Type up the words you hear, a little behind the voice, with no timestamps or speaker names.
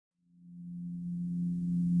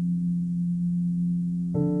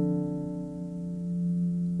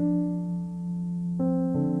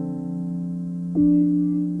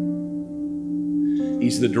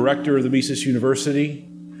He's the director of the Mises University,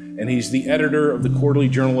 and he's the editor of the Quarterly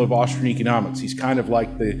Journal of Austrian Economics. He's kind of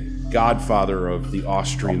like the godfather of the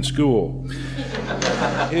Austrian school.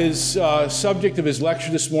 His subject of his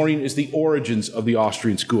lecture this morning is the origins of the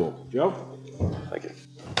Austrian school. Joe? Thank you.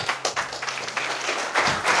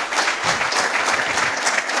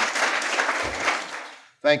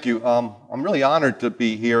 Thank you. I'm really honored to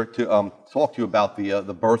be here to talk to you about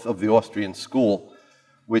the birth of the Austrian school,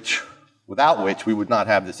 without which we would not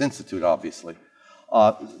have this institute, obviously.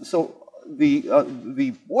 So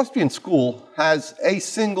the Austrian school has a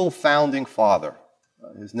single founding father.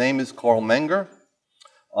 His name is Karl Menger.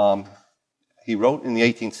 He wrote in the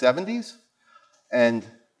 1870s, and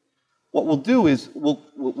what we'll do is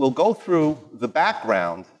we'll go through the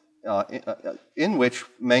background in which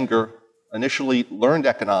Menger initially learned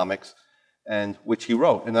economics and which he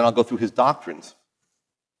wrote, and then I'll go through his doctrines.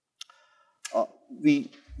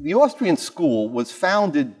 The Austrian school was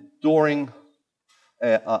founded during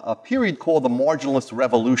a period called the Marginalist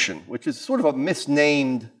Revolution, which is sort of a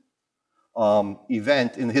misnamed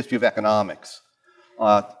event in the history of economics.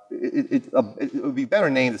 It would be better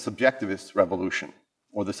named the Subjectivist Revolution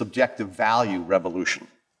or the Subjective Value Revolution.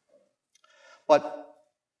 But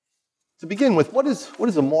to begin with, what does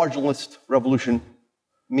a marginalist revolution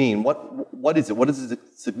mean? What is it? What is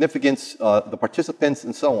its significance, the participants,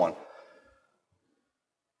 and so on?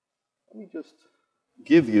 Let me just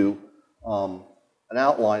give you an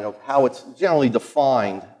outline of how it's generally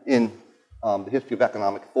defined in the history of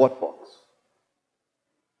economic thought books.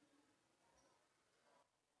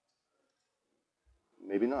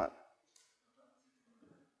 Maybe not.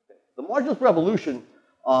 The marginalist revolution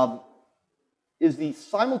is the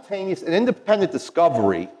simultaneous and independent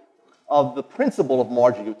discovery of the principle of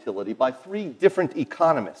marginal utility by three different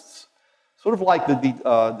economists, sort of like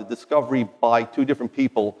the discovery by two different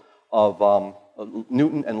people of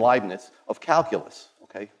Newton and Leibniz of calculus.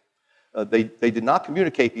 Okay, they did not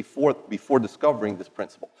communicate before discovering this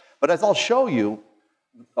principle. But as I'll show you,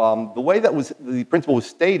 the way that the principle was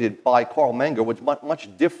stated by Karl Menger was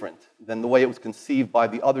much different than the way it was conceived by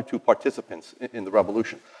the other two participants in the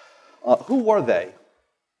revolution. Who were they?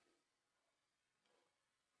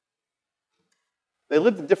 They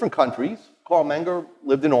lived in different countries. Karl Menger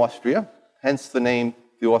lived in Austria, hence the name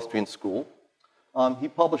the Austrian School. He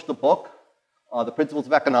published a book, The Principles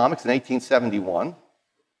of Economics, in 1871.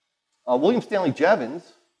 William Stanley Jevons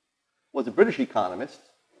was a British economist.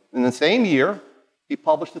 In the same year, he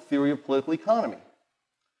published The Theory of Political Economy.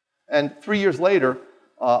 And 3 years later,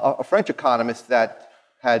 a French economist that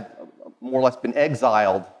had more or less been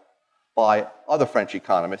exiled by other French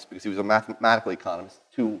economists, because he was a mathematical economist,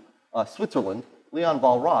 to Switzerland, Leon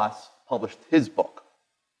Walras published his book.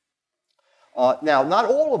 Now, not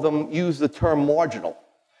all of them use the term marginal.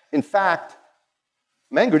 In fact,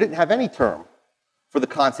 Menger didn't have any term for the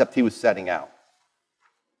concept he was setting out.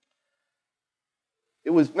 It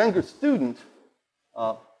was Menger's student,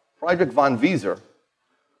 Friedrich von Wieser,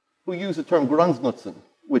 who used the term Grundnutzen,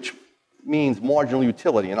 which means marginal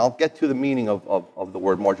utility, and I'll get to the meaning of the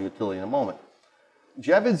word marginal utility in a moment.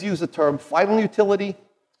 Jevons used the term final utility,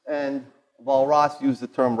 and Walras used the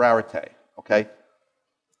term rarité, okay?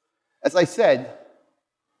 As I said,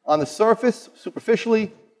 on the surface,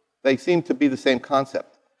 superficially, they seem to be the same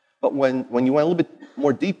concept. But when you went a little bit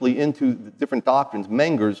more deeply into the different doctrines,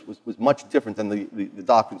 Menger's was much different than the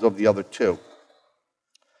doctrines of the other two.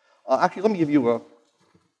 Actually, let me give you a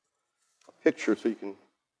picture so you can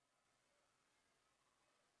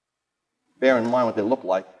bear in mind what they look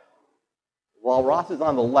like. Walras is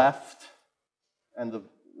on the left, and the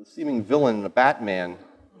seeming villain in the Batman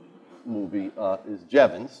movie is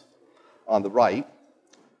Jevons on the right.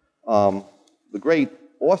 The great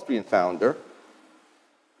Austrian founder.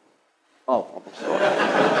 Oh, I'm sorry.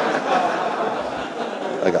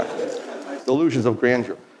 I got it. Delusions of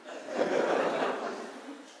grandeur.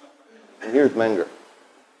 And here's Menger.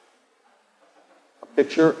 A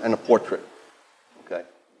picture and a portrait. Okay.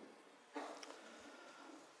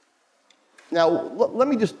 Now, let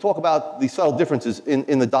me just talk about the subtle differences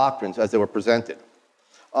in the doctrines as they were presented.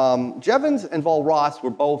 Jevons and Walras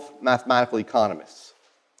were both mathematical economists,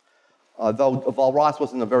 though Walras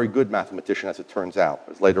wasn't a very good mathematician, as it turns out,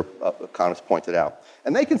 as later economists pointed out.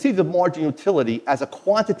 And they conceived of marginal utility as a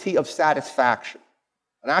quantity of satisfaction,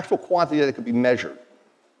 an actual quantity that could be measured.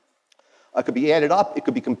 It could be added up, it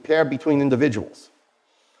could be compared between individuals.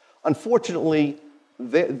 Unfortunately,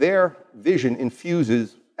 their vision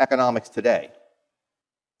infuses economics today.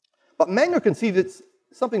 But Menger conceived it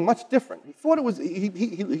something much different. He thought it was,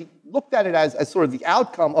 he looked at it as sort of the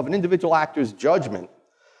outcome of an individual actor's judgment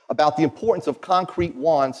about the importance of concrete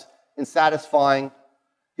wants in satisfying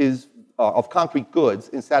of concrete goods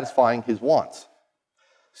in satisfying his wants.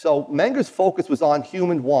 So Menger's focus was on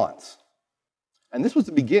human wants. And this was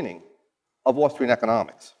the beginning of Austrian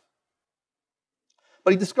economics.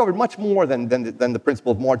 But he discovered much more than the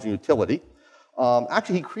principle of marginal utility.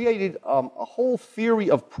 Actually, he created a whole theory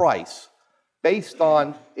of price based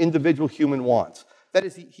on individual human wants. That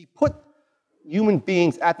is, he put human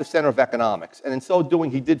beings at the center of economics. And in so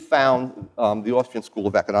doing, he did found the Austrian School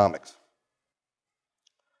of Economics.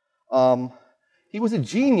 He was a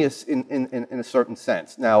genius in a certain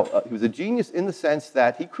sense. Now, he was a genius in the sense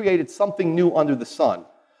that he created something new under the sun.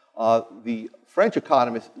 The French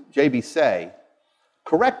economist, J.B. Say,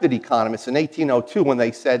 corrected economists in 1802 when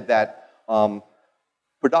they said that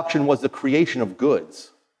production was the creation of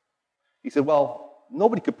goods. He said, well,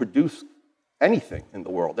 nobody could produce anything in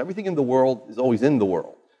the world. Everything in the world is always in the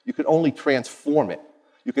world. You can only transform it.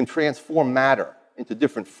 You can transform matter into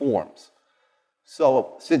different forms.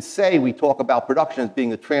 So since, say, we talk about production as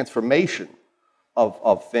being the transformation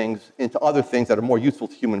of things into other things that are more useful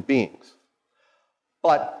to human beings.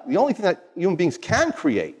 But the only thing that human beings can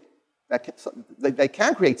create, they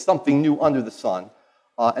can create something new under the sun,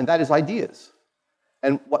 and that is ideas.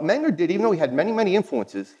 And what Menger did, even though he had many, many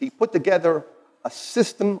influences, he put together a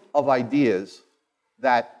system of ideas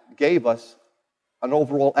that gave us an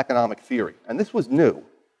overall economic theory. And this was new.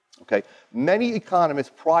 Okay? Many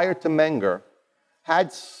economists prior to Menger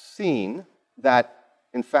had seen that,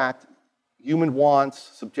 in fact, human wants,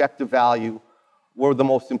 subjective value, were the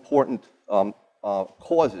most important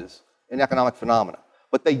causes in economic phenomena.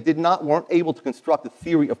 But they weren't able to construct a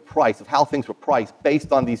theory of price, of how things were priced,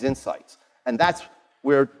 based on these insights. And that's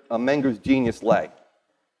where Menger's genius lay.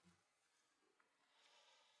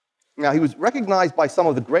 Now, he was recognized by some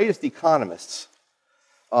of the greatest economists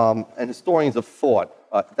and historians of thought.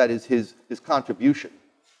 That is his contribution.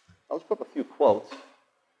 I'll just put up a few quotes.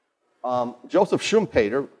 Joseph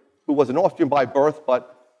Schumpeter, who was an Austrian by birth,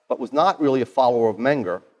 but was not really a follower of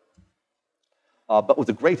Menger, but was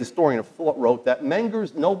a great historian of thought, wrote that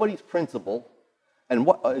Menger's nobody's principle and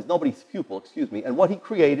is nobody's pupil, excuse me, and what he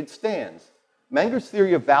created stands. Menger's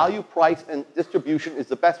theory of value, price, and distribution is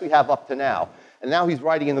the best we have up to now. And now he's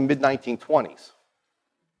writing in the mid-1920s.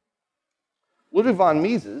 Ludwig von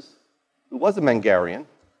Mises, who was a Mengerian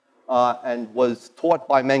and was taught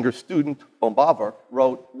by Menger's student, Böhm-Bawerk,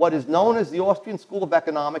 wrote, what is known as the Austrian School of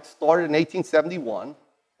Economics started in 1871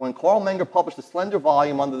 when Carl Menger published a slender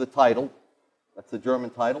volume under the title, that's the German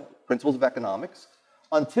title, Principles of Economics.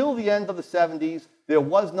 Until the end of the 70s, there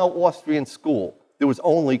was no Austrian school. There was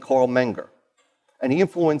only Carl Menger. And he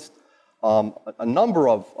influenced a number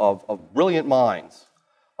of brilliant minds,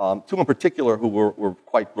 two in particular who were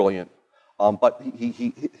quite brilliant. But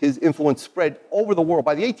his influence spread over the world.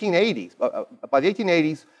 By the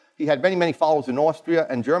 1880s, he had many, many followers in Austria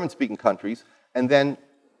and German-speaking countries. And then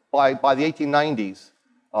by the 1890s,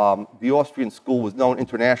 the Austrian school was known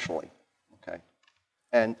internationally. Okay?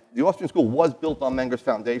 And the Austrian school was built on Menger's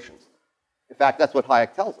foundations. In fact, that's what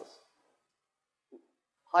Hayek tells us.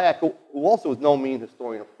 Hayek, who also is no mean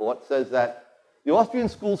historian of thought, says that the Austrian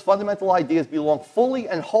school's fundamental ideas belong fully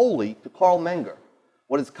and wholly to Carl Menger.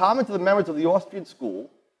 What is common to the members of the Austrian school,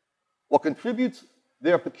 what constitutes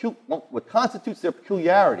their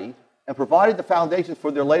peculiarity and provided the foundations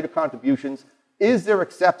for their later contributions, is their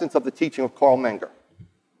acceptance of the teaching of Carl Menger.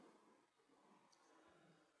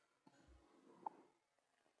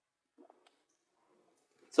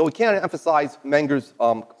 So we can't emphasize Menger's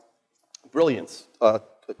brilliance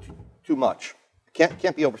too much.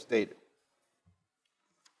 Can't be overstated.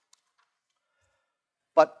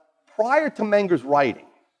 But prior to Menger's writing,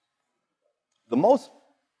 the most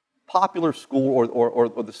popular school,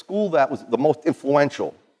 or the school that was the most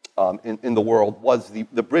influential in the world, was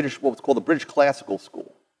the British, what was called the British Classical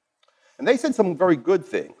School. And they said some very good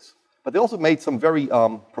things, but they also made some very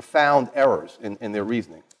profound errors in their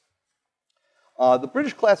reasoning. The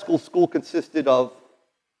British Classical School consisted of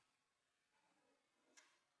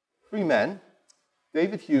three men: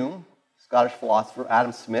 David Hume, Scottish philosopher;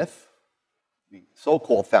 Adam Smith, the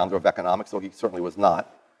so-called founder of economics, though he certainly was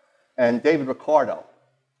not; and David Ricardo,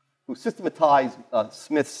 who systematized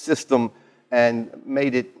Smith's system and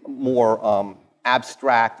made it more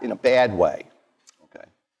abstract in a bad way. Okay,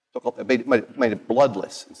 made it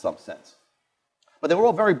bloodless in some sense. But they were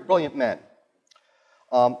all very brilliant men.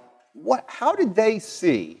 How did they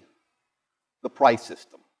see the price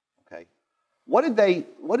system? Okay, what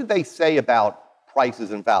did they say about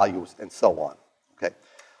prices and values and so on? Okay,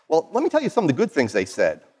 well, let me tell you some of the good things they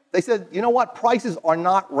said. They said, you know what? Prices are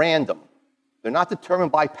not random. They're not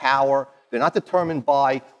determined by power. They're not determined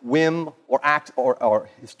by whim or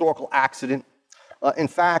historical accident. In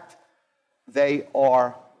fact, they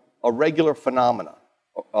are a regular phenomena.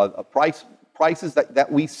 Prices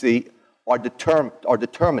that we see are determinate.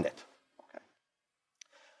 Okay.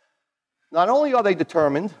 Not only are they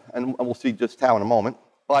determined, and we'll see just how in a moment,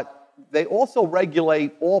 but they also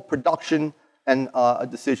regulate all production and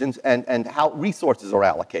decisions and how resources are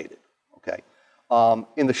allocated. Okay.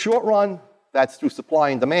 In the short run, that's through supply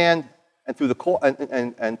and demand, and in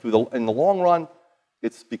the long run,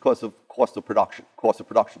 it's because of cost of production. Cost of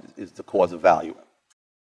production is the cause of value.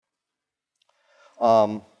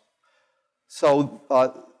 For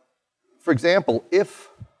example, if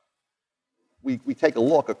we take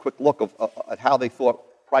a quick look at how they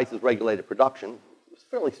thought prices regulated production, it's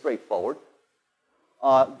fairly straightforward.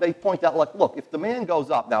 They point out, like, look, if demand goes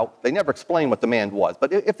up, now, they never explain what demand was,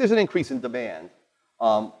 but if there's an increase in demand,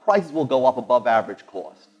 prices will go up above average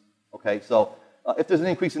cost. Okay, so if there's an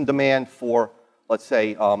increase in demand for, let's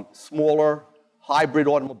say, smaller hybrid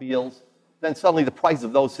automobiles, then suddenly the price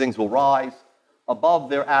of those things will rise above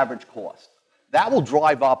their average cost. That will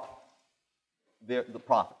drive up the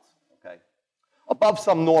profits, okay, above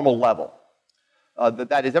some normal level.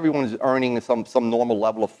 That is, everyone is earning some normal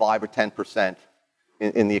level of 5 or 10%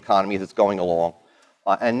 in the economy as it's going along.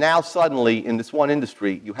 And now suddenly, in this one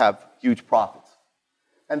industry, you have huge profits.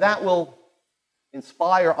 And that will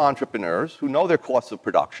inspire entrepreneurs who know their costs of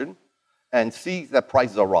production and see that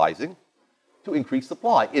prices are rising to increase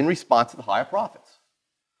supply in response to the higher profits.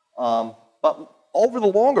 But over the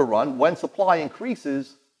longer run, when supply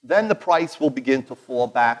increases, then the price will begin to fall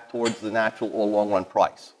back towards the natural or long-run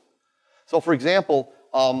price. So, for example,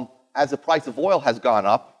 as the price of oil has gone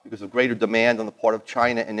up because of greater demand on the part of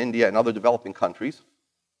China and India and other developing countries,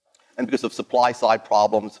 and because of supply-side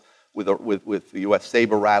problems with the U.S.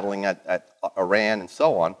 saber rattling at Iran and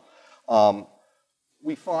so on,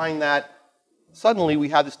 we find that suddenly we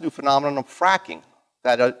have this new phenomenon of fracking,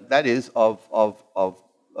 that is of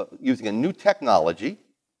using a new technology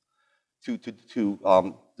to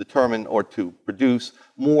determine or to produce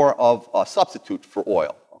more of a substitute for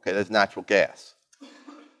oil. Okay, that's natural gas.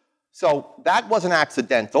 So that wasn't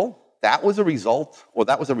accidental. That was a result, or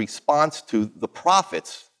that was a response to the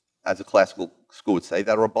profits, as a classical school would say,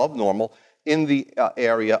 that are above normal in the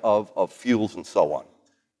area of fuels and so on.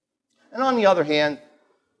 And on the other hand,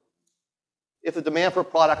 if the demand for a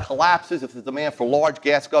product collapses, if the demand for large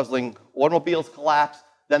gas-guzzling automobiles collapse,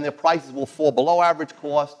 then their prices will fall below average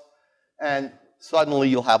cost, and suddenly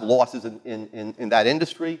you'll have losses in that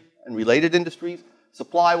industry and related industries.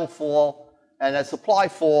 Supply will fall, and as supply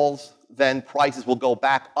falls, then prices will go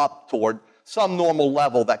back up toward some normal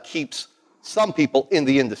level that keeps some people in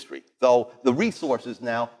the industry, though the resources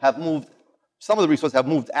now have moved, some of the resources have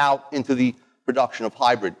moved out into the production of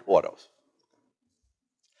hybrid autos.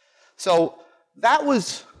 So that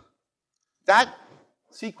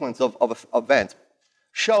sequence of events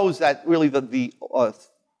shows that really the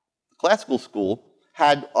classical school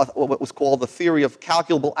had what was called the theory of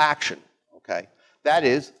calculable action. Okay? That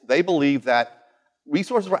is, they believed that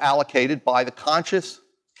resources were allocated by the conscious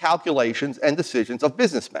calculations and decisions of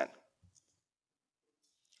businessmen.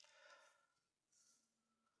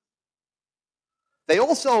 They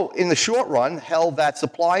also, in the short run, held that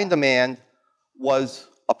supply and demand was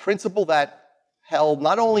a principle that held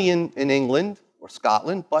not only in England or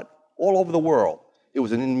Scotland, but all over the world. It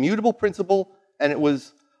was an immutable principle, and it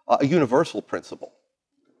was a universal principle.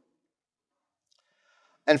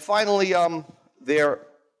 And finally,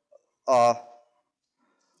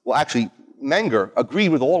 Menger agreed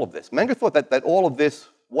with all of this. Menger thought that all of this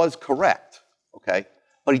was correct, okay?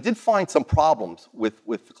 But he did find some problems with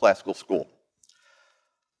the classical school.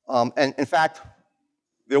 And in fact,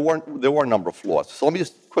 there were a number of flaws. So let me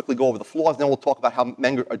just quickly go over the flaws, and then we'll talk about how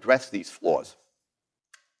Menger addressed these flaws.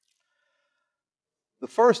 The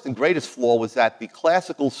first and greatest flaw was that the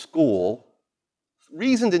classical school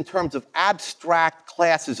reasoned in terms of abstract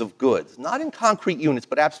classes of goods, not in concrete units,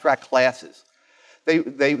 but abstract classes. They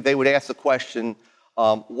would ask the question,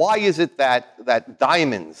 why is it that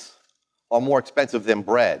diamonds are more expensive than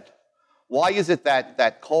bread? Why is it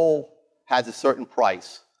that coal has a certain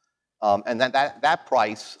price, and that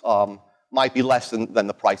price might be less than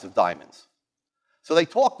the price of diamonds? So they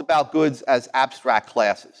talked about goods as abstract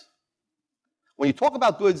classes. When you talk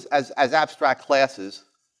about goods as abstract classes,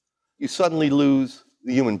 you suddenly lose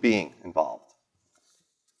the human being involved.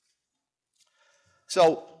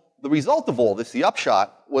 So the result of all this, the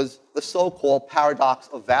upshot, was the so-called paradox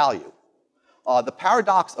of value. The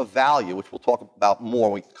paradox of value, which we'll talk about more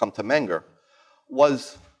when we come to Menger,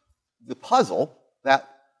 was the puzzle that,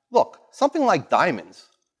 look, something like diamonds,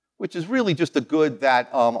 which is really just a good that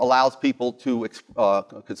allows people to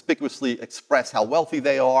conspicuously express how wealthy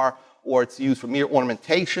they are, or it's used for mere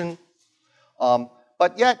ornamentation.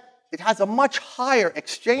 But yet, it has a much higher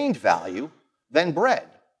exchange value than bread.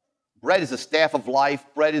 Bread is a staff of life.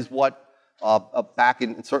 Bread is what, back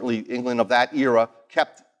in certainly England of that era,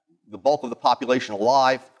 kept the bulk of the population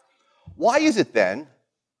alive. Why is it then,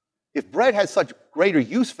 if bread has such greater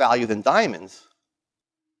use value than diamonds,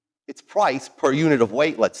 its price per unit of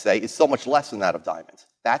weight, let's say, is so much less than that of diamonds?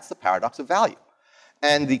 That's the paradox of value.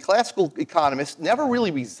 And the classical economists never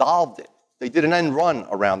really resolved it. They did an end run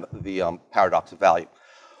around the paradox of value.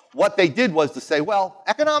 What they did was to say, well,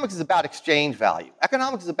 economics is about exchange value.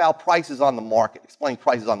 Economics is about prices on the market, explaining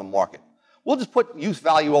prices on the market. We'll just put use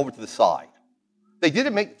value over to the side. They did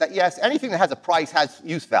admit that, yes, anything that has a price has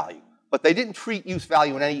use value, but they didn't treat use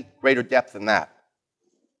value in any greater depth than that.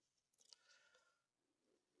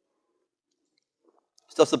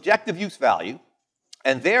 So subjective use value,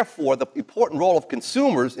 and therefore the important role of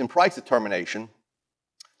consumers in price determination,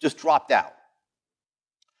 just dropped out.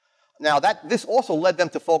 Now, this also led them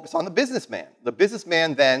to focus on the businessman. The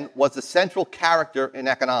businessman then was the central character in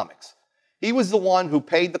economics. He was the one who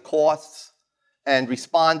paid the costs and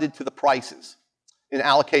responded to the prices in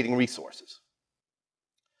allocating resources.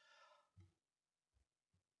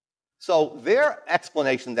 So their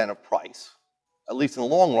explanation then of price, at least in the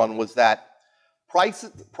long run, was that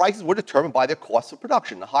prices were determined by their costs of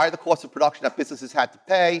production. The higher the cost of production that businesses had to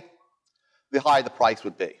pay, the higher the price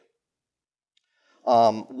would be.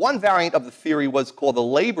 One variant of the theory was called the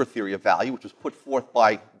labor theory of value, which was put forth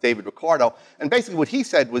by David Ricardo. And basically what he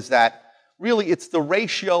said was that really it's the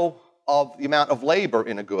ratio of the amount of labor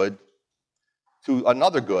in a good to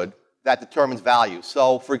another good that determines value.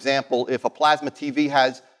 So, for example, if a plasma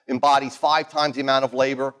TV embodies 5 times the amount of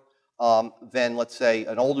labor than, let's say,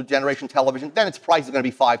 an older generation television, then its price is going to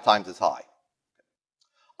be 5 times as high.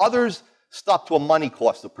 Others stuck to a money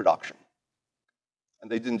cost of production,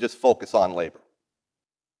 and they didn't just focus on labor.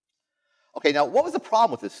 Okay, now what was the problem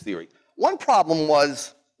with this theory? One problem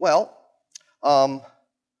was, well,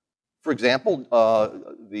 for example,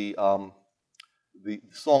 the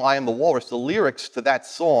song "I Am the Walrus," the lyrics to that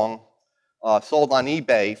song sold on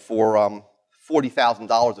eBay for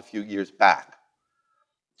 $40,000 a few years back.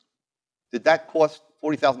 Did that cost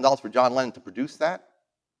 $40,000 for John Lennon to produce that?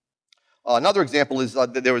 Another example is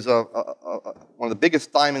that there was one of the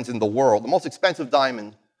biggest diamonds in the world, the most expensive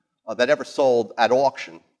diamond that ever sold at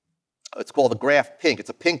auction. It's called the Graf Pink. It's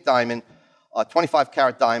a pink diamond, a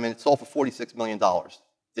 25-carat diamond. It sold for $46 million.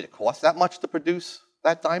 Did it cost that much to produce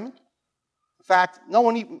that diamond? In fact, no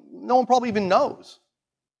one probably even knows.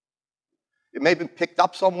 It may have been picked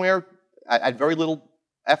up somewhere at very little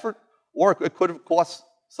effort, or it could have cost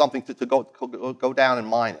something to go down and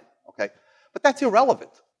mine it. Okay? But that's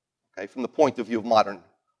irrelevant, okay, from the point of view of modern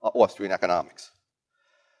Austrian economics.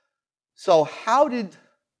 So how did,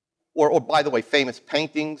 or by the way, famous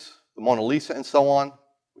paintings, the Mona Lisa and so on,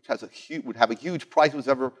 which would have a huge price, was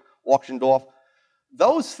ever auctioned off,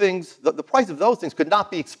 those things, the price of those things could not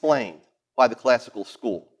be explained by the classical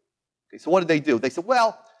school. Okay, so what did they do? They said,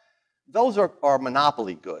 well, those are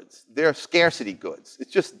monopoly goods. They're scarcity goods.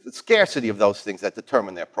 It's just the scarcity of those things that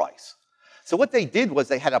determine their price. So what they did was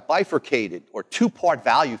they had a bifurcated or 2-part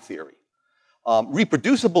value theory.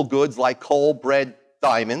 Reproducible goods like coal, bread,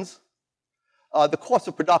 diamonds, the cost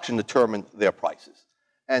of production determined their prices.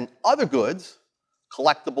 And other goods,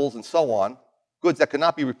 collectibles and so on, goods that could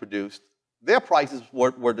not be reproduced, their prices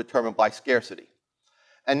were determined by scarcity.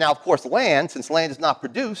 And now, of course, land, since land is not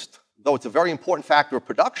produced, though it's a very important factor of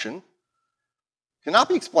production, cannot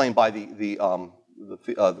be explained by the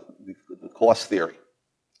cost theory.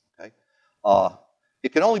 Okay?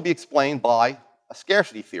 It can only be explained by a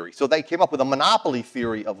scarcity theory. So they came up with a monopoly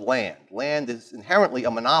theory of land. Land is inherently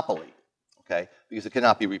a monopoly, okay, because it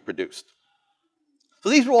cannot be reproduced. So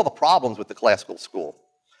these are all the problems with the classical school.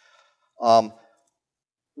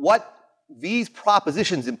 What these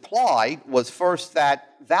propositions implied was first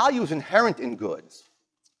that value is inherent in goods.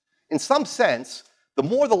 In some sense, the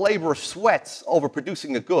more the laborer sweats over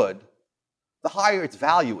producing a good, the higher its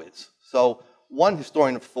value is. So one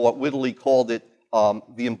historian of thought wittily called it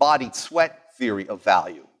the embodied sweat theory of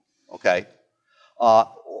value. Okay?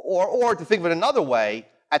 Or to think of it another way,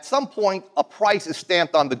 at some point a price is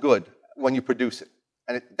stamped on the good when you produce it.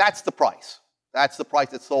 And that's the price. That's the price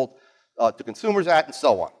that's sold to consumers at, and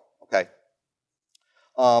so on. Okay?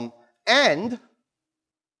 And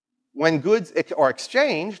when goods are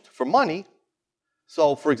exchanged for money,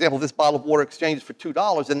 so for example, this bottle of water exchanges for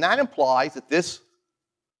 $2, then that implies that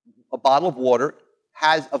a bottle of water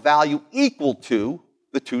has a value equal to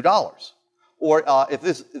the $2. Or if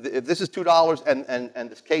this is $2 and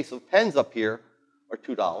this case of pens up here are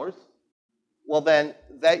 $2, well then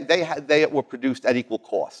they were produced at equal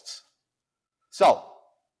costs. So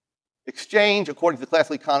exchange, according to the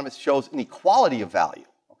classical economists, shows inequality of value.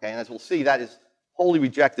 Okay, and as we'll see, that is wholly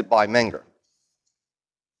rejected by Menger.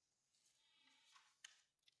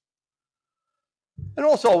 And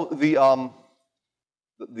also the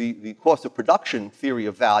cost of production theory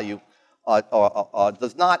of value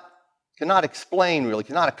cannot explain, really,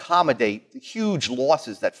 cannot accommodate the huge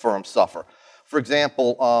losses that firms suffer. For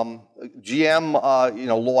example, GM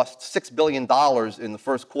lost $6 billion in the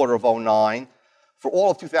first quarter of 2009. For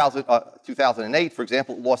all of 2008, for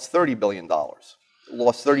example, it lost $30 billion. It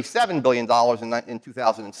lost $37 billion in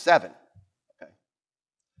 2007. Okay.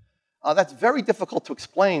 That's very difficult to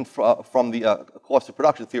explain from the cost of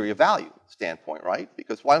production theory of value standpoint, right?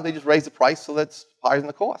 Because why don't they just raise the price so that's higher than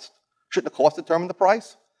the cost? Shouldn't the cost determine the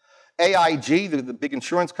price? AIG, the big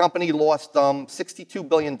insurance company, lost $62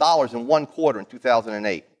 billion in one quarter in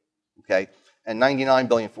 2008, okay, and $99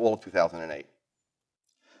 billion for all of 2008.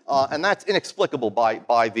 And that's inexplicable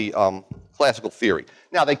by the classical theory.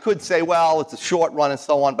 Now, they could say, well, it's a short run and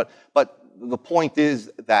so on, but the point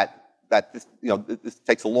is that this, this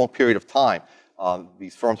takes a long period of time.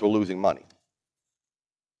 These firms were losing money.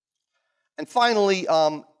 And finally,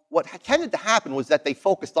 what tended to happen was that they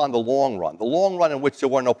focused on the long run in which there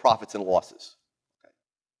were no profits and losses,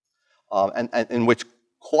 okay? And in which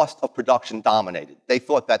cost of production dominated. They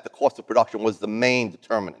thought that the cost of production was the main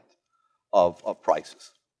determinant of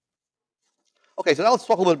prices. Okay, so now let's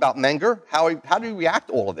talk a little bit about Menger. How did he react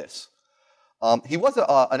to all of this? He was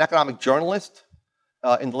an economic journalist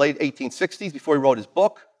in the late 1860s before he wrote his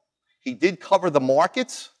book. He did cover the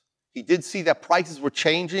markets. He did see that prices were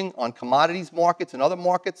changing on commodities markets and other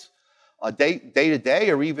markets day to day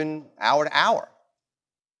or even hour to hour.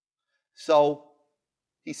 So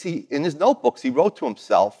in his notebooks, he wrote to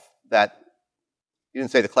himself that, he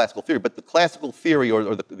didn't say the classical theory, but the classical theory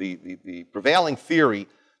or the prevailing theory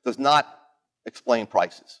does not explain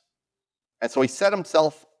prices. And so he set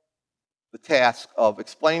himself the task of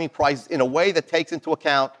explaining prices in a way that takes into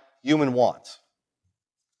account human wants.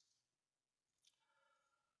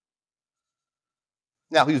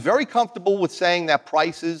 Now, he's very comfortable with saying that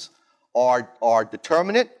prices are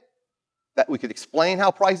determinate, that we could explain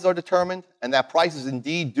how prices are determined, and that prices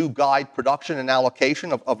indeed do guide production and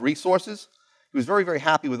allocation of resources. He was very, very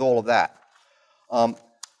happy with all of that.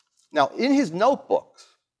 Now, in his notebooks,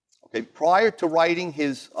 okay, prior to writing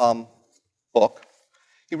his book,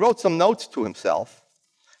 he wrote some notes to himself,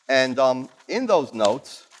 and in those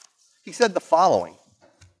notes, he said the following.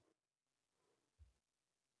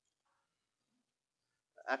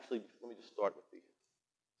 Actually, let me just start with the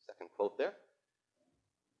second quote there.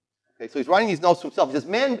 Okay, so he's writing these notes to himself. He says,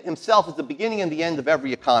 man himself is the beginning and the end of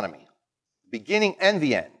every economy. Beginning and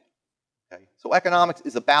the end. Okay, so economics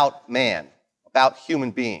is about man, about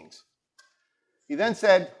human beings. He then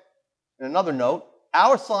said, in another note,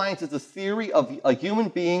 our science is the theory of a human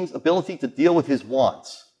being's ability to deal with his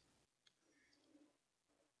wants.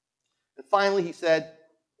 And finally, he said,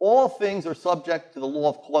 all things are subject to the law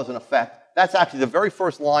of cause and effect. That's actually the very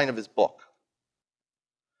first line of his book.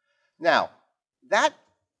 Now, that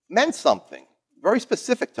meant something very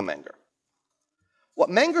specific to Menger. What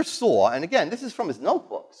Menger saw, and again, this is from his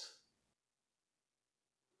notebooks,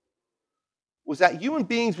 was that human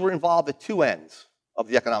beings were involved at two ends of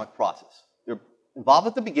the economic process. They're involved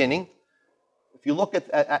at the beginning. If you look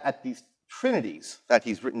at these trinities that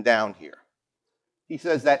he's written down here, he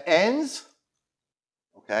says that ends,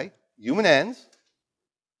 okay, human ends,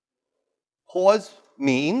 cause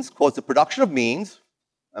the production of means,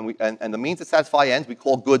 and the means that satisfy ends we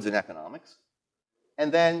call goods in economics.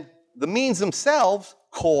 And then the means themselves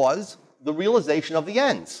cause the realization of the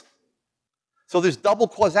ends. So there's double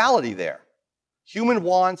causality there. Human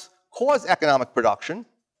wants cause economic production,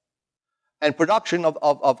 and production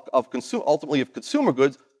ultimately of consumer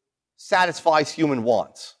goods satisfies human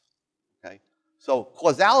wants. Okay? So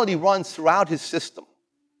causality runs throughout his system.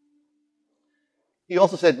 He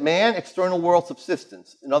also said, man, external world,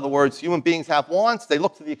 subsistence. In other words, human beings have wants. They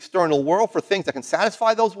look to the external world for things that can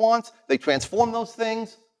satisfy those wants. They transform those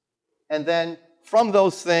things. And then from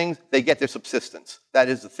those things, they get their subsistence. That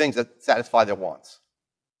is, the things that satisfy their wants.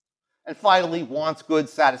 And finally, wants,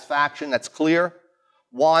 goods, satisfaction. That's clear.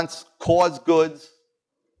 Wants cause goods.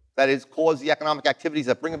 That is, cause the economic activities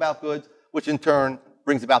that bring about goods, which in turn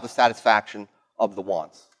brings about the satisfaction of the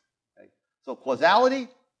wants. Okay? So causality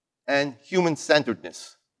and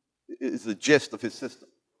human-centeredness is the gist of his system.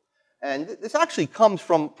 And this actually comes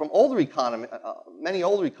from older economists, many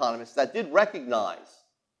older economists that did recognize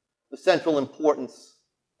the central importance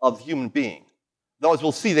of the human being. Though, as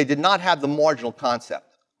we'll see, they did not have the marginal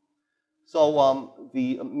concept. So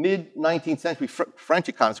the mid-19th century French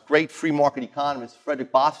economist, great free market economist,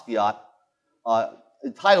 Frederick Bastiat,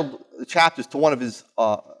 entitled the chapters to one of his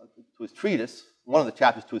treatise, one of the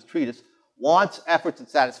chapters to his treatise, Wants, Efforts, and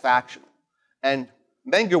Satisfaction. And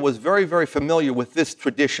Menger was very, very familiar with this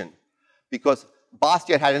tradition because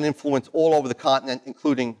Bastiat had an influence all over the continent,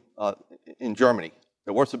 including in Germany.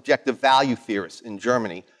 There were subjective value theorists in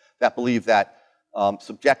Germany that believed that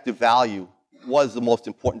subjective value was the most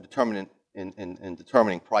important determinant in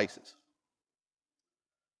determining prices.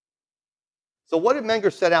 So what did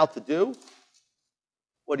Menger set out to do?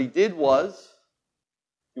 What he did was,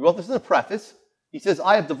 he wrote this in the preface, he says,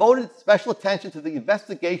 I have devoted special attention to the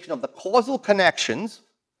investigation of the causal connections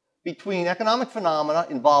between economic phenomena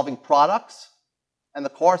involving products and the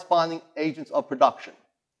corresponding agents of production.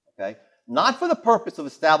 Okay? Not for the purpose of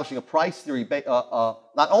establishing a price theory,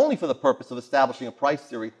 not only for the purpose of establishing a price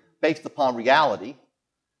theory based upon reality,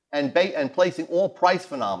 and placing all price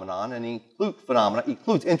phenomenon, and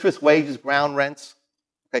includes interest, wages, ground rents.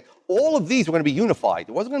 Okay? All of these were going to be unified.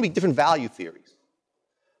 There wasn't going to be different value theories.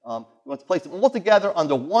 You want to place them all together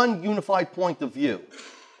under one unified point of view.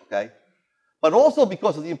 Okay? But also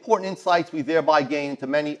because of the important insights we thereby gain into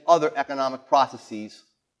many other economic processes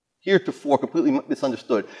heretofore completely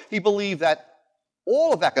misunderstood. He believed that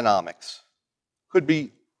all of economics could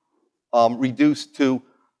be reduced to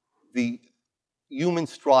the human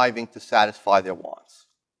striving to satisfy their wants.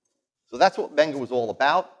 So that's what Menger was all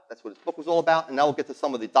about. That's what his book was all about. And now we'll get to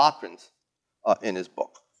some of the doctrines in his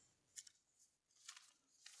book.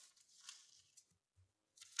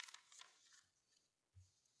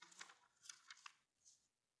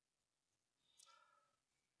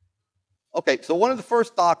 Okay, so one of the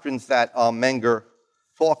first doctrines that Menger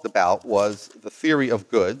talked about was the theory of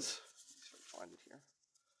goods.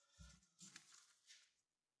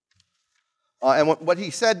 And what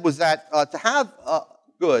he said was that to have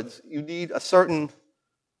goods, you need a certain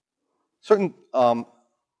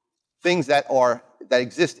things that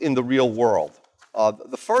exist in the real world.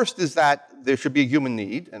 The first is that there should be a human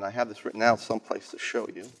need, and I have this written out someplace to show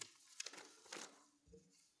you.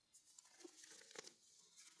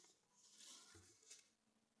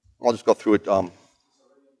 I'll just go through it.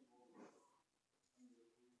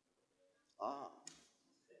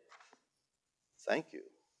 Thank you.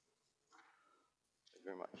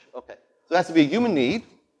 Very much. Okay. So there has to be a human need.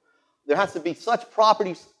 There has to be such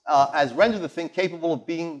properties as render the thing capable of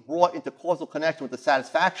being brought into causal connection with the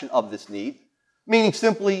satisfaction of this need, meaning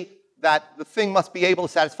simply that the thing must be able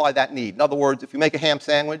to satisfy that need. In other words, if you make a ham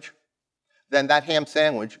sandwich, then that ham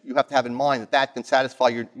sandwich, you have to have in mind that that can satisfy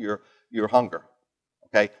your hunger.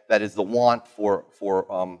 Okay? That is the want for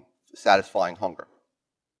satisfying hunger.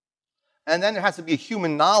 And then there has to be a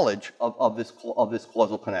human knowledge of this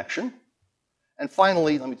causal connection. And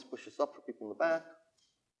finally, let me just push this up for people in the back.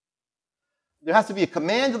 There has to be a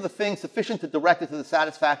command of the thing sufficient to direct it to the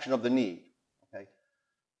satisfaction of the need. Okay?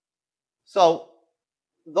 So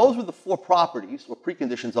those were the four properties or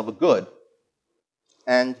preconditions of a good.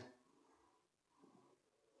 And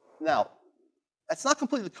now, that's not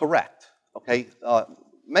completely correct. Okay?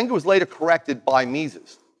 Menger was later corrected by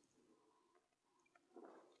Mises.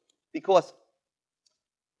 Because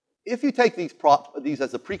if you take these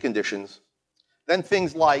as the preconditions, then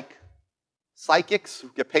things like psychics who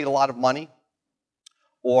get paid a lot of money,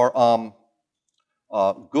 or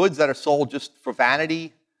goods that are sold just for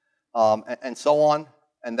vanity, and so on,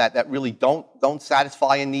 and that really don't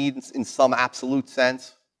satisfy a need in some absolute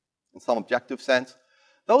sense, in some objective sense,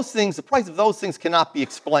 those things, the price of those things cannot be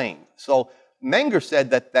explained. So Menger said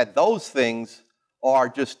that those things are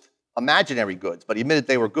just imaginary goods, but he admitted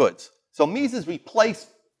they were goods. So Mises replaced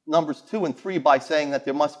numbers 2 and 3 by saying that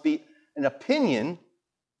there must be an opinion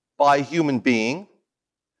by a human being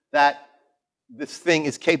that this thing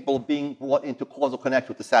is capable of being brought into causal connection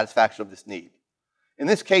with the satisfaction of this need. In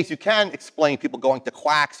this case, you can explain people going to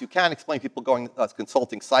quacks. You can explain people going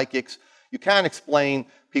consulting psychics. You can explain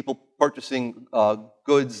people purchasing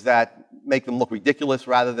goods that make them look ridiculous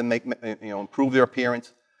rather than improve their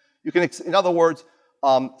appearance. You can, in other words,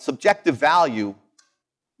 subjective value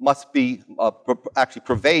must be actually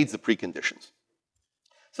pervades the preconditions.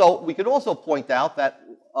 So we could also point out that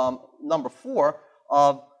number 4,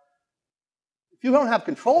 if you don't have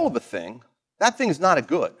control of a thing, that thing is not a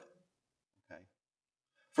good. Okay?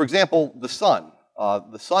 For example, the sun.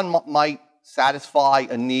 The sun might satisfy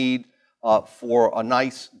a need for a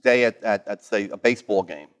nice day at, say, a baseball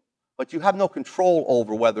game. But you have no control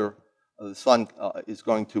over whether the sun is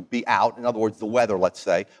going to be out. In other words, the weather, let's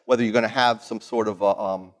say. Whether you're going to have some sort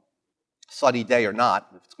of sunny day or not,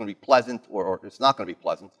 if it's going to be pleasant or it's not going to be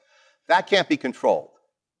pleasant, that can't be controlled.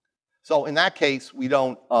 So in that case, we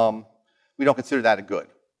don't consider that a good.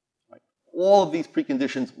 Right? All of these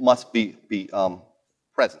preconditions must be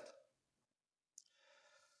present.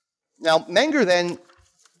 Now, Menger then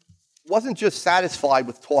wasn't just satisfied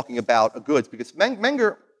with talking about a goods, because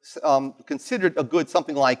Menger considered a good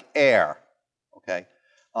something like air. Okay,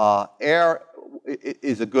 air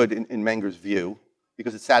is a good in Menger's view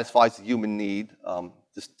because it satisfies the human need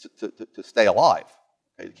to stay alive,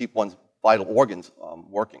 okay, to keep one's vital organs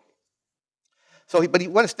working. So, but he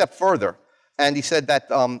went a step further, and he said that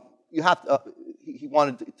he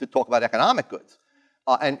wanted to talk about economic goods.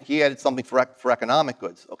 And he added something for economic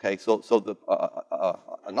goods. Okay, so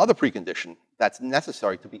another precondition that's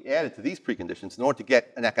necessary to be added to these preconditions in order to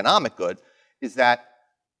get an economic good is that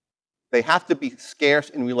they have to be scarce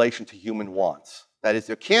in relation to human wants. That is,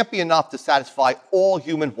 there can't be enough to satisfy all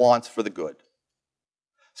human wants for the good.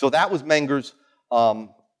 So that was Menger's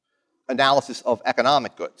analysis of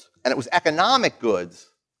economic goods, and it was economic goods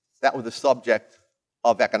that were the subject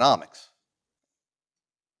of economics.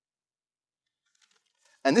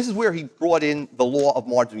 And this is where he brought in the law of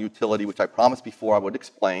marginal utility, which I promised before I would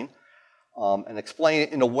explain, and explain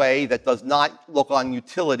it in a way that does not look on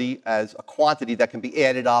utility as a quantity that can be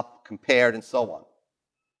added up, compared, and so on.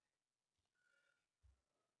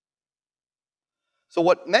 So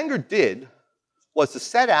what Menger did was to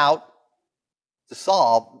set out to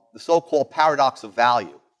solve the so-called paradox of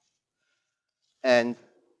value. And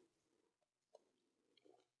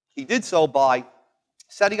he did so by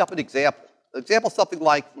setting up an example. Example something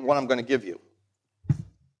like what I'm going to give you.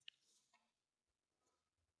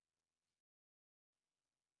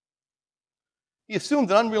 He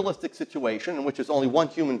assumed an unrealistic situation in which there's only one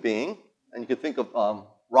human being, and you can think of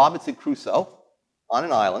Robinson Crusoe on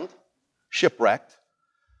an island, shipwrecked,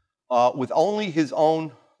 with only his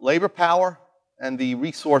own labor power and the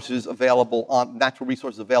resources available natural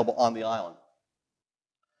resources available on the island.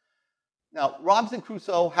 Now, Robinson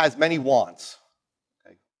Crusoe has many wants.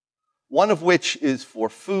 One of which is for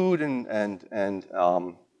food and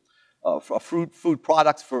for food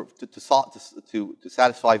products to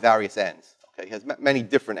satisfy various ends. Okay, he has many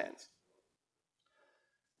different ends.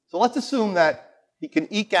 So let's assume that he can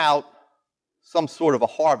eke out some sort of a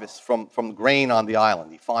harvest from grain on the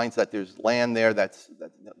island. He finds that there's land there that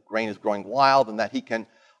grain is growing wild, and that he can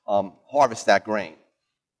harvest that grain.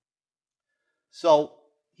 So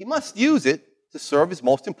he must use it to serve his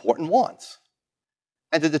most important wants.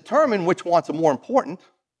 And to determine which wants are more important,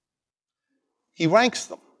 he ranks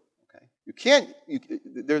them. Okay?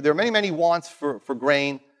 There are many wants for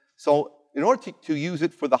grain. So in order to use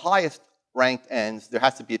it for the highest ranked ends, there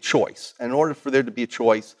has to be a choice. And in order for there to be a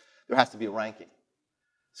choice, there has to be a ranking.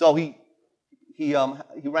 So he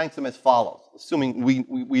ranks them as follows, assuming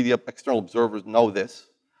we the external observers know this.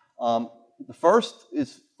 The first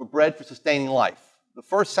is for bread for sustaining life. The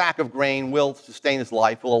first sack of grain will sustain his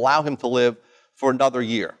life, will allow him to live for another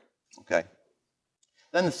year. Okay.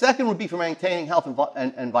 Then the second would be for maintaining health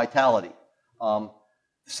and vitality.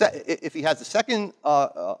 If he has the second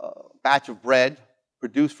batch of bread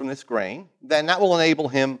produced from this grain, then that will enable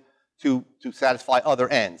him to satisfy other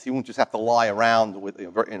ends. He won't just have to lie around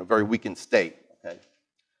in a very weakened state. Okay.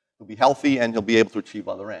 He'll be healthy and he'll be able to achieve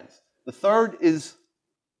other ends. The third is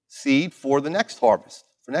seed for the next harvest,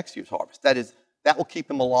 for next year's harvest. That is, that will keep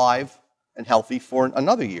him alive and healthy for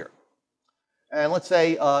another year. And let's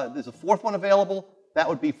say there's a fourth one available. That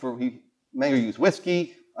would be for, he may use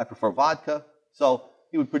whiskey. I prefer vodka. So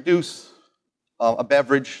he would produce a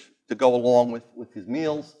beverage to go along with his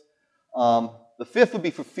meals. The fifth would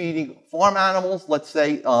be for feeding farm animals. Let's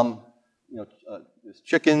say there's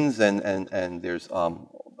chickens and there's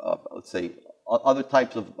let's say other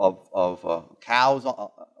types of cows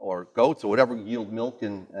or goats or whatever yield milk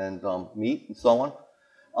and meat and so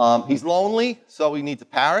on. He's lonely, so he needs a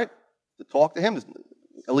parrot to talk to him.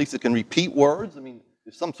 At least it can repeat words. I mean,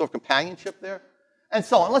 there's some sort of companionship there, and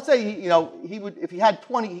so on. Let's say he would, if he had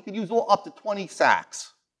 20, he could use up to 20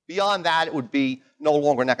 sacks. Beyond that, it would be no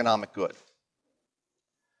longer an economic good.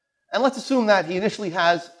 And let's assume that he initially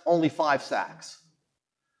has only 5 sacks.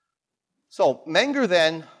 So Menger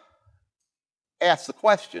then asked the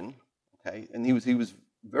question, okay, and he was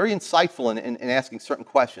very insightful in asking certain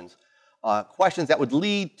questions, questions that would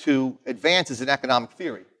lead to advances in economic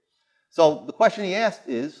theory. So the question he asked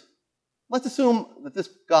is, let's assume that this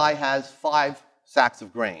guy has 5 sacks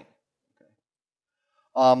of grain.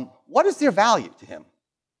 Okay. What is their value to him?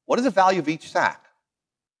 What is the value of each sack?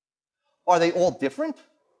 Are they all different?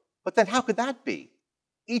 But then how could that be?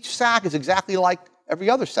 Each sack is exactly like every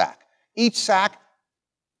other sack. Each sack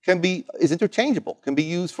is interchangeable, can be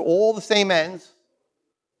used for all the same ends.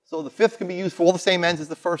 So the fifth can be used for all the same ends as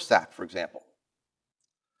the first sack, for example.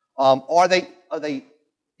 Are they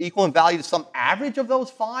equal in value to some average of those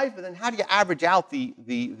five? And then how do you average out the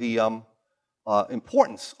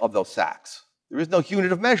importance of those sacks? There is no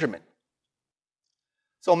unit of measurement.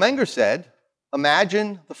 So Menger said,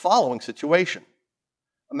 imagine the following situation.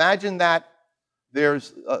 Imagine that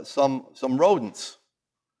there's some rodents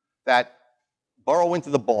that burrow into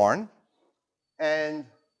the barn and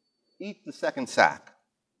eat the second sack.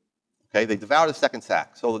 Okay, they devour the second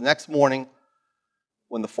sack. So the next morning,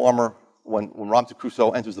 when Robinson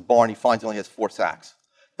Crusoe enters the barn, he finds he only has 4 sacks.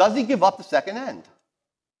 Does he give up the second end?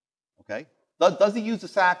 Okay, does he use the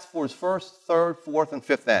sacks for his first, third, fourth, and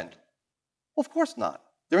fifth end? Well, of course not.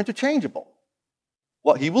 They're interchangeable.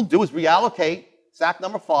 What he will do is reallocate sack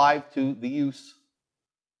number 5 to the use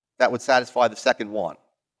that would satisfy the second one,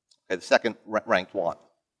 okay, the second ranked one.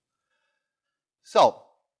 So,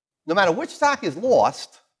 no matter which sack is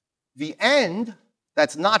lost, the end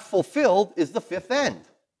that's not fulfilled is the fifth end.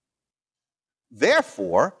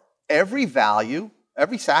 Therefore, every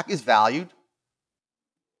sack is valued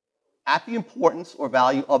at the importance or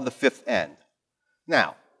value of the fifth end.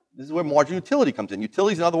 Now, this is where marginal utility comes in.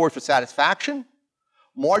 Utility is another word for satisfaction.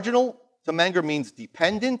 Marginal to Menger means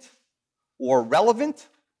dependent or relevant.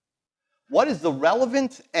 What is the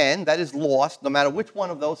relevant end that is lost no matter which one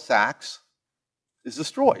of those sacks is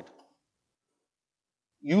destroyed?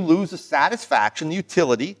 You lose the satisfaction, the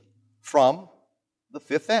utility, from the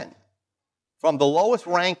fifth end, from the lowest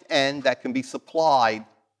ranked end that can be supplied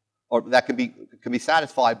or that can be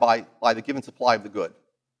satisfied by the given supply of the good.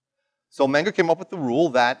 So Menger came up with the rule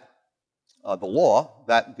that, the law,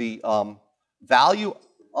 that the value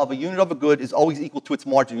of a unit of a good is always equal to its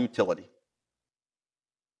marginal utility.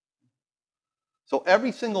 So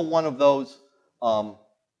every single one of those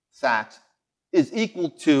sacks is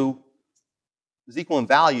equal in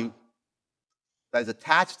value that is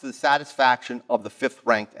attached to the satisfaction of the fifth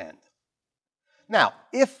ranked end. Now,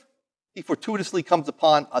 if he fortuitously comes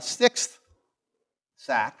upon a sixth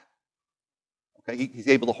sack, okay, he's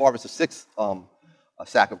able to harvest a sixth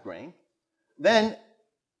sack of grain, then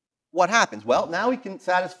what happens? Well, now he can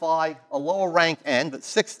satisfy a lower ranked end, the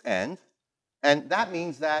sixth end, and that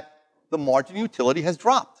means that the marginal utility has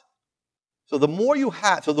dropped. So the more you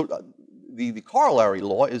have, so the corollary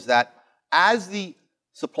law is that as the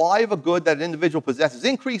supply of a good that an individual possesses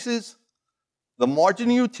increases, the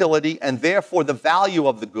marginal utility and therefore the value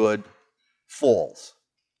of the good falls.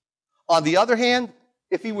 On the other hand,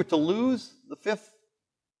 if he were to lose the fifth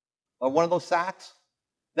or one of those sacks,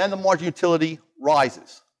 then the marginal utility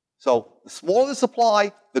rises. So the smaller the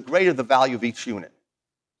supply, the greater the value of each unit.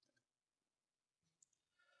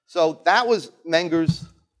 So that was Menger's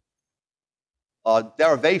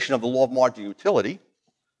derivation of the law of marginal utility.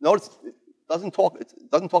 Notice it doesn't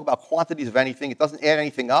talk about quantities of anything. It doesn't add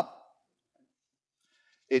anything up.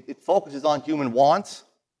 It focuses on human wants.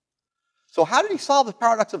 So how did he solve the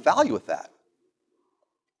paradox of value with that?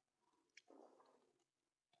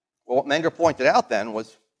 Well, what Menger pointed out then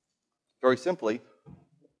was, very simply,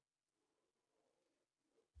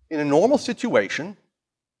 in a normal situation,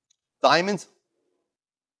 diamonds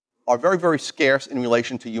are very, very scarce in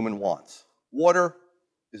relation to human wants. Water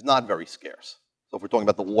is not very scarce. So if we're talking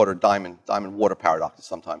about the water diamond water paradox, it's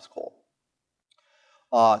sometimes called.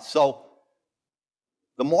 So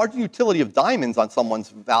the marginal utility of diamonds on someone's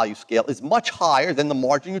value scale is much higher than the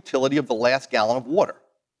marginal utility of the last gallon of water,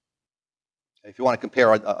 if you want to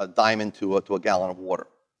compare a diamond to a gallon of water.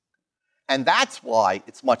 And that's why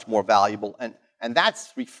it's much more valuable. And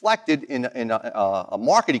that's reflected in a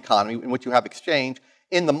market economy in which you have exchange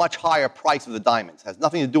in the much higher price of the diamonds. It has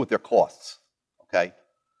nothing to do with their costs. Okay?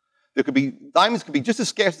 Diamonds could be just as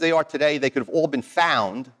scarce as they are today. They could have all been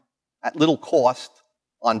found at little cost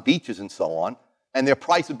on beaches and so on, and their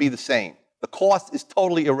price would be the same. The cost is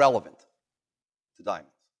totally irrelevant to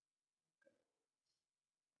diamonds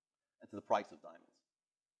and to the price of diamonds.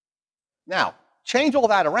 Now, change all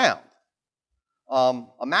that around.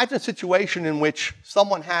 Imagine a situation in which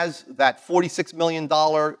someone has that $46 million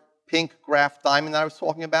pink graph diamond that I was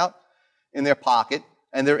talking about in their pocket,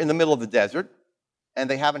 and they're in the middle of the desert, and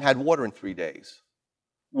they haven't had water in 3 days.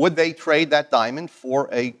 Would they trade that diamond for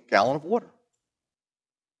a gallon of water?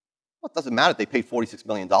 Well, it doesn't matter if they paid $46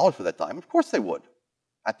 million for that diamond. Of course they would.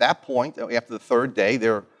 At that point, after the third day,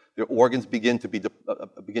 their organs begin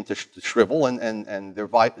to shrivel, and their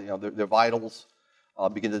vitals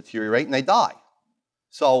begin to deteriorate, and they die.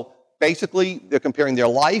 So basically, they're comparing their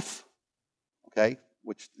life, okay,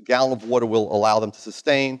 which a gallon of water will allow them to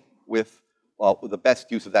sustain, with the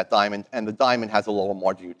best use of that diamond, and the diamond has a lower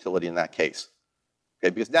margin utility in that case. Okay,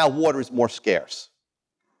 because now water is more scarce.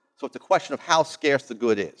 So it's a question of how scarce the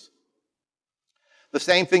good is. The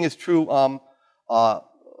same thing is true in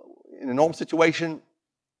a normal situation.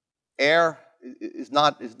 Air is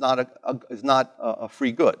not a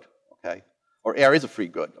free good. Okay, or air is a free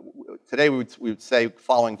good. Today we would say,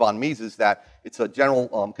 following von Mises, that it's a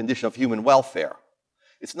general condition of human welfare.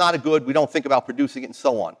 It's not a good. We don't think about producing it, and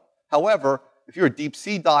so on. However, if you're a deep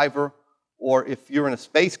sea diver, or if you're in a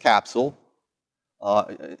space capsule,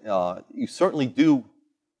 you certainly do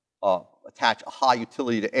attach a high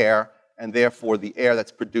utility to air, and therefore the air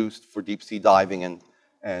that's produced for deep sea diving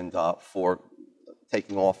and for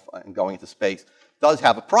taking off and going into space does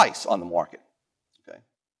have a price on the market. Okay.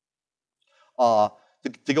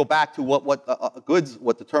 To go back to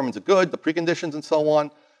what determines a good, the preconditions and so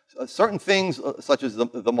on, certain things such as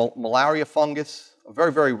the malaria fungus are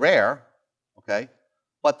very, very rare, okay,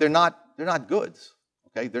 but they're not goods.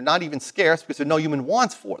 Okay? They're not even scarce because there are no human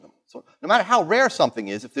wants for them. So no matter how rare something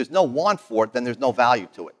is, if there's no want for it, then there's no value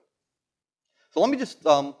to it. So let me just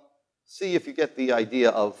see if you get the idea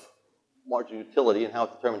of margin utility and how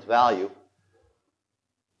it determines value.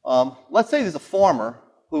 Let's say there's a farmer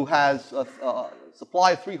who has a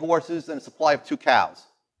supply of 3 horses and a supply of 2 cows.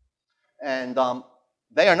 And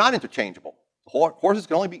they are not interchangeable. The horses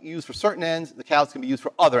can only be used for certain ends, the cows can be used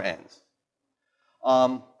for other ends.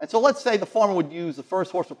 And so let's say the farmer would use the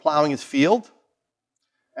first horse for plowing his field,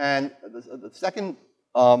 and the second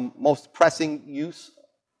most pressing use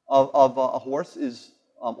of a horse is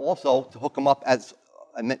also to hook him up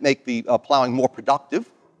and make the plowing more productive.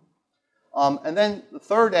 And then the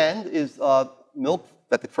third end is milk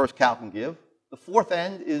that the first cow can give. The fourth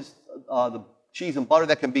end is the cheese and butter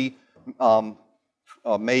that can be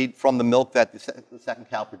made from the milk that the second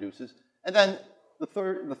cow produces. And then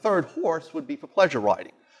the third horse would be for pleasure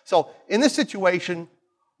riding. So in this situation,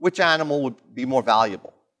 which animal would be more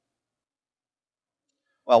valuable?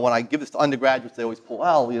 Well, when I give this to undergraduates, they always pull,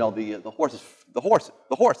 well, you know, the horse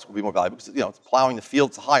would be more valuable because, you know, it's plowing the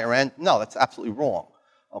field, it's a higher end. No, that's absolutely wrong.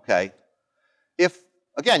 Okay. If,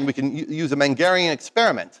 again, we can use a Mengerian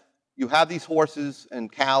experiment. You have these horses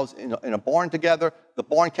and cows in a barn together. The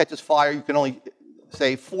barn catches fire. You can only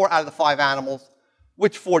save 4 out of the 5 animals.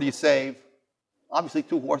 Which 4 do you save? Obviously,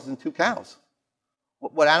 2 horses and 2 cows.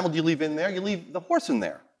 What animal do you leave in there? You leave the horse in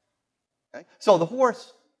there. Okay? So the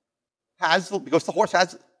horse because the horse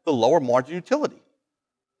has the lower margin utility.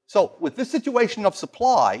 So with this situation of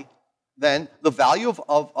supply, then the value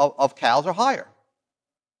of cows are higher.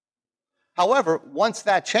 However, once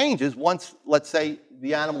that changes, once, let's say,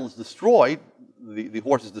 the animal is destroyed, the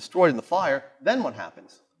horse is destroyed in the fire, then what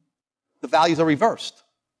happens? The values are reversed.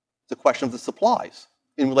 It's a question of the supplies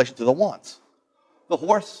in relation to the wants. The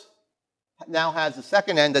horse now has the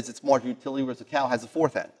second end as its margin utility, whereas the cow has the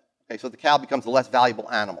fourth end. Okay, so the cow becomes a less valuable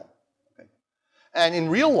animal. Okay. And in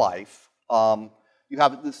real life, you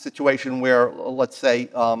have this situation where, let's say,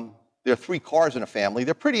 there are 3 cars in a family.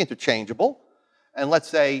 They're pretty interchangeable. And let's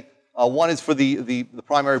say one is for the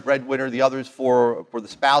primary breadwinner, the other is for the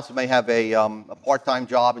spouse who may have a part-time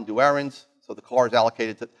job and do errands. So the car is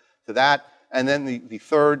allocated to that. And then the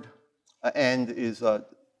third end is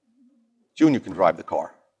Junior can drive the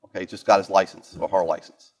car. Okay, just got his license or her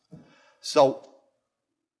license. So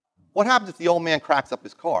what happens if the old man cracks up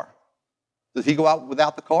his car? Does he go out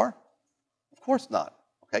without the car? Of course not.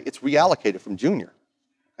 Okay, it's reallocated from Junior.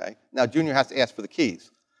 Okay, now Junior has to ask for the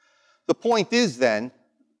keys. The point is then,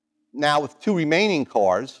 now with 2 remaining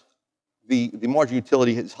cars, the margin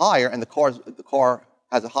utility is higher, and the car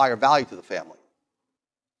has a higher value to the family.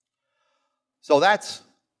 So that's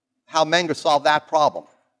how Menger solved that problem.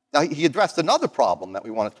 Now, he addressed another problem that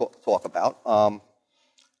we want to talk about,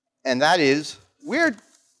 and that is,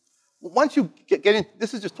 once you get in,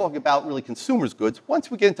 this is just talking about really consumers' goods,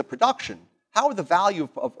 once we get into production, how are the value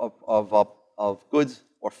of goods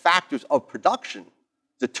or factors of production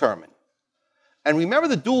determined? And remember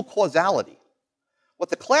the dual causality. What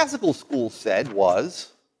the classical school said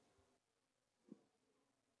was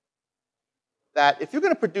that if you're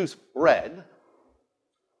going to produce bread, let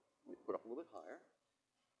me put it up a little bit higher.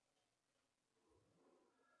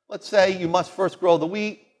 Let's say you must first grow the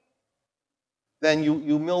wheat, then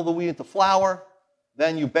you mill the wheat into flour,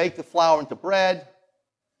 then you bake the flour into bread,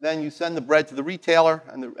 then you send the bread to the retailer,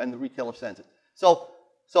 and the retailer sends it.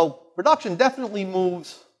 So production definitely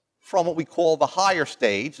moves from what we call the higher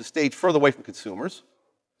stage, the stage further away from consumers,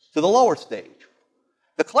 to the lower stage.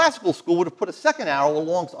 The classical school would have put a second arrow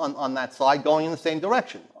along on that side going in the same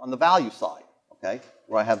direction, on the value side, okay,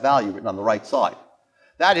 where I have value written on the right side.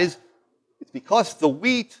 That is, it's because the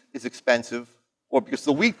wheat is expensive, or because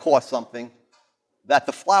the wheat costs something, that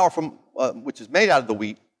the flour from, which is made out of the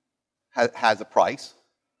wheat has a price,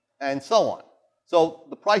 and so on. So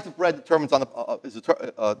the price of bread depends on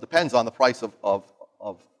the price of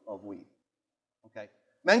wheat. Okay?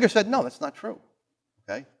 Menger said, no, that's not true.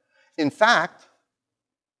 Okay? In fact,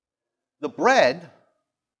 the bread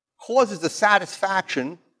causes the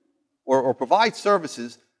satisfaction or provides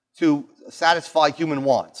services to satisfy human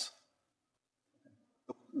wants.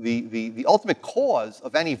 The ultimate cause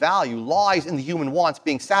of any value lies in the human wants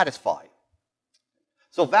being satisfied.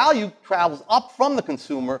 So value travels up from the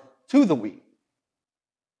consumer to the wheat.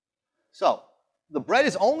 So the bread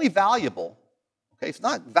is only valuable, okay, it's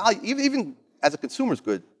not value, even as a consumer's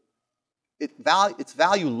good, its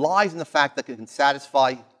value lies in the fact that it can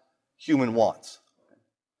satisfy human wants.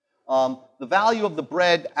 The value of the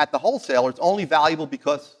bread at the wholesaler is only valuable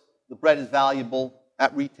because the bread is valuable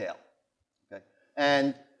at retail. Okay?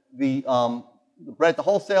 And the bread at the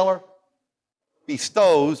wholesaler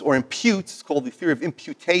bestows or imputes, it's called the theory of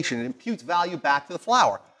imputation, it imputes value back to the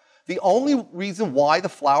flour. The only reason why the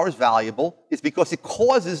flour is valuable is because it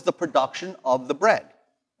causes the production of the bread.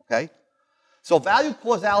 Okay? So value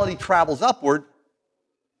causality travels upward,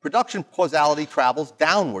 production causality travels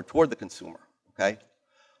downward toward the consumer. Okay?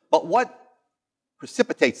 But what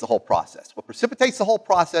precipitates the whole process? What precipitates the whole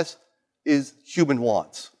process is human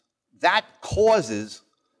wants. That causes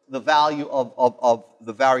the value of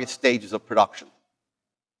the various stages of production.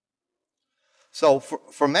 So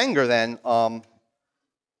for Menger then,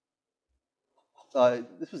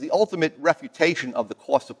 this was the ultimate refutation of the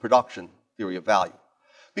cost of production theory of value.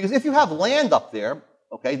 Because if you have land up there,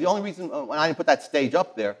 okay, the only reason, when I didn't put that stage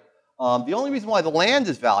up there, the only reason why the land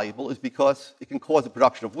is valuable is because it can cause the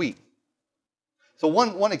production of wheat. So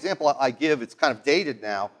one example I give, it's kind of dated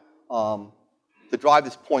now, to drive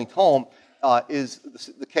this point home, is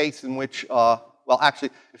the case in which, well, actually,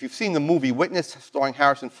 if you've seen the movie Witness, starring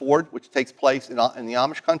Harrison Ford, which takes place in the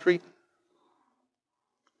Amish country,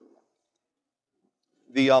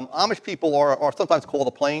 the Amish people are sometimes called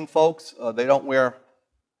the plain folks. They don't wear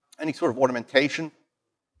any sort of ornamentation.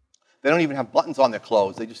 They don't even have buttons on their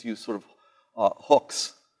clothes. They just use sort of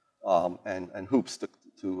hooks and hoops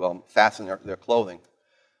to fasten their clothing.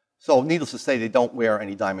 So needless to say, they don't wear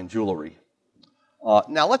any diamond jewelry.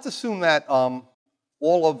 Now let's assume that all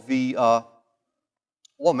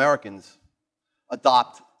Americans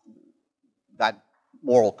adopt that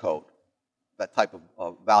moral code, that type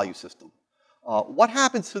of value system. What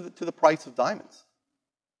happens to the price of diamonds?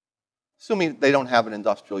 Assuming they don't have an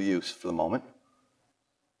industrial use for the moment.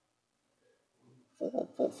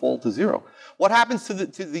 Fall to zero. What happens to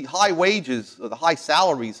the high wages, or the high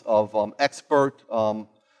salaries of expert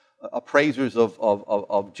appraisers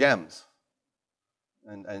of gems,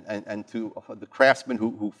 and to the craftsmen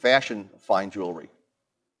who fashion fine jewelry?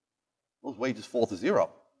 Those wages fall to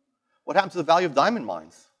zero. What happens to the value of diamond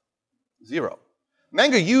mines? Zero.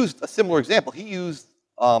 Menger used a similar example. He used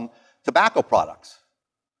tobacco products.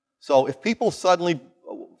 So if people suddenly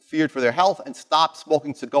feared for their health and stopped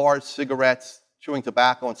smoking cigars, cigarettes, chewing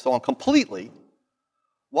tobacco, and so on completely,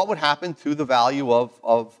 what would happen to the value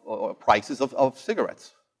of prices of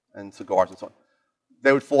cigarettes and cigars and so on?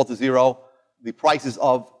 They would fall to zero. The prices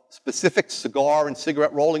of specific cigar and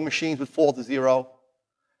cigarette rolling machines would fall to zero.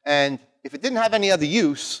 And if it didn't have any other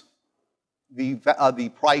use, the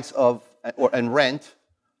price of and rent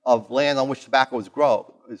of land on which tobacco is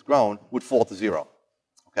grown would fall to zero.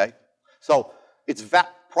 Okay? So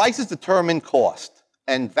prices determine cost,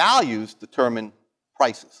 and values determine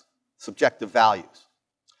prices, subjective values.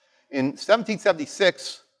 In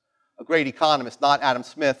 1776, a great economist, not Adam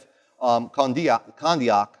Smith,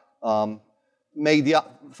 Condillac, made the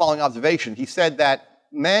following observation. He said that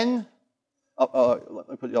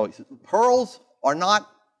pearls are not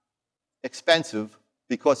expensive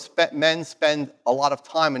because men spend a lot of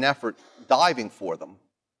time and effort diving for them,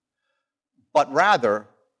 but rather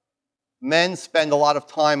men spend a lot of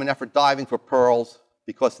time and effort diving for pearls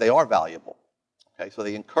because they are valuable. Okay, so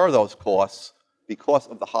they incur those costs because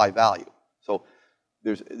of the high value. So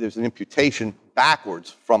there's an imputation backwards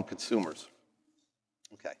from consumers.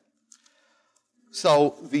 Okay.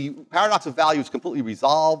 So the paradox of value is completely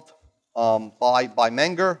resolved by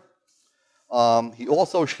Menger. He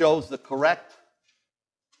also shows the correct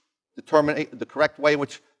way in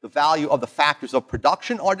which the value of the factors of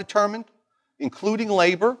production are determined, including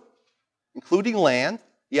labor, including land.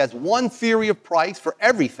 He has one theory of price for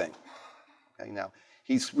everything. Okay, now,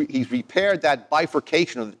 he's repaired that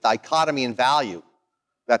bifurcation of the dichotomy in value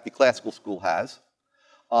that the classical school has.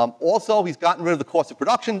 Also, he's gotten rid of the cost of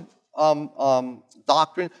production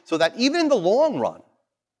doctrine, so that even in the long run,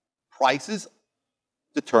 prices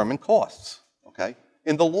determine costs, okay?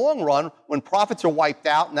 In the long run, when profits are wiped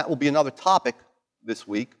out, and that will be another topic this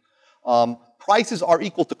week, prices are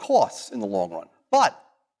equal to costs in the long run. But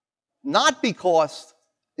not because,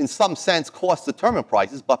 in some sense, costs determine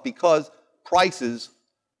prices, but because prices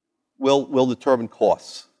will determine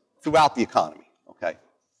costs throughout the economy, okay?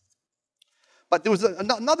 But there was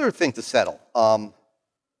another thing to settle,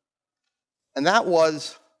 and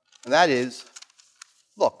that is,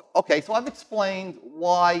 look, okay, so I've explained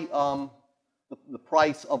why the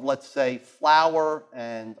price of, let's say, flour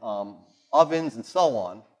and ovens and so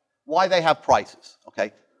on, why they have prices,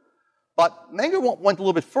 okay? But Menger went a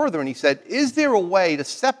little bit further and he said, is there a way to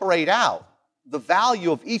separate out the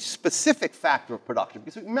value of each specific factor of production?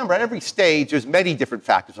 Because remember, at every stage, there's many different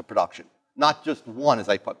factors of production, not just one, as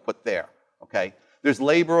I put there, okay? There's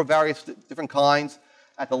labor of various different kinds.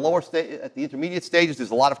 At the lower stage, at the intermediate stages,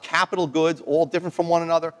 there's a lot of capital goods, all different from one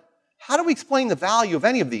another. How do we explain the value of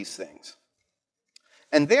any of these things?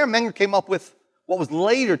 And there, Menger came up with what was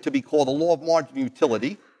later to be called the law of marginal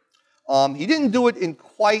utility. He didn't do it in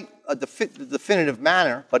quite a definitive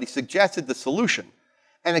manner, but he suggested the solution.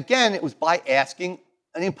 And again, it was by asking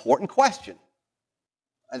an important question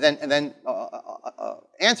and then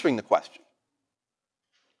answering the question.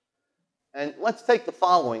 And let's take the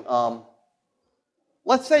following.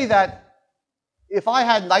 Let's say that if I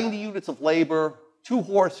had 90 units of labor, 2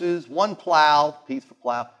 horses, 1 plow, piece for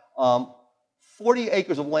plow, 40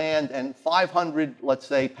 acres of land, and 500, let's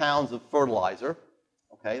say, pounds of fertilizer,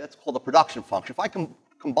 okay, that's called a production function. If I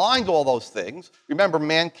combined all those things, remember,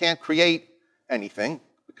 man can't create anything.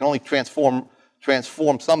 It can only transform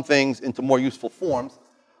some things into more useful forms.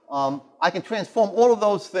 I can transform all of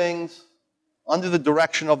those things under the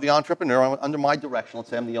direction of the entrepreneur, under my direction, let's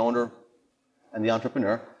say I'm the owner and the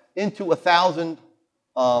entrepreneur, into 1,000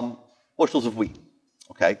 bushels of wheat,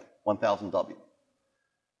 okay, 1,000 W.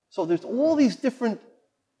 So there's all these different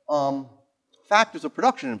factors of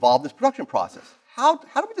production involved in this production process. How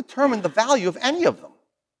do we determine the value of any of them?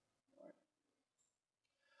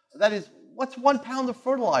 That is, what's 1 pound of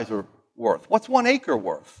fertilizer worth? What's 1 acre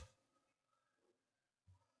worth?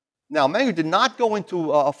 Now, Menger did not go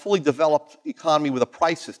into a fully developed economy with a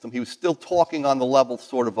price system. He was still talking on the level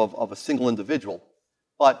sort of a single individual.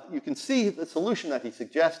 But you can see the solution that he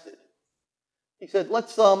suggested. He said,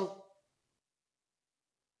 let's, so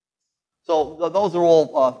those are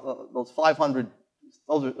all, those 500,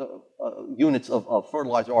 those are units of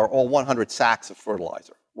fertilizer are all 100 sacks of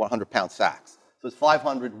fertilizer, 100-pound sacks. So it's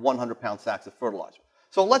 500 100-pound sacks of fertilizer.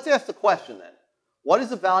 So let's ask the question then. What is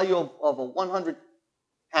the value of a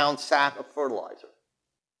 100-pound sack of fertilizer?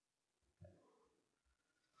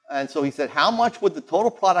 And so he said, how much would the total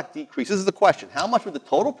product decrease? This is the question. How much would the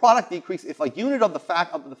total product decrease if a unit of the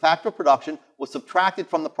factor of production was subtracted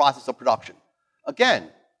from the process of production? Again,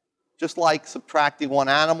 just like subtracting 1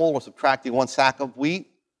 animal or subtracting 1 sack of wheat,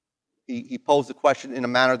 he posed the question in a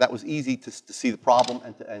manner that was easy to see the problem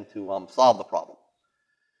and to solve the problem.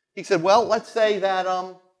 He said, well, let's say that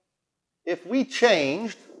if we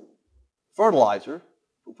changed fertilizer,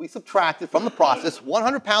 if we subtracted from the process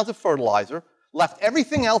 100 pounds of fertilizer, left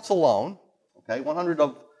everything else alone, okay, 100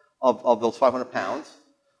 of those 500 pounds,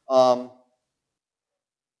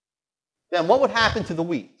 then what would happen to the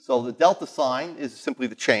wheat? So the delta sign is simply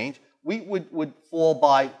the change. Wheat would fall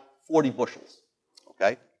by 40 bushels,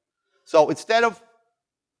 okay? So instead of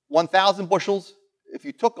 1,000 bushels, if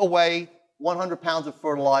you took away 100 pounds of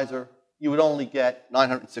fertilizer, you would only get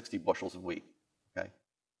 960 bushels of wheat, okay?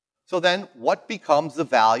 So then what becomes the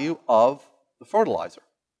value of the fertilizer,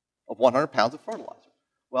 of 100 pounds of fertilizer?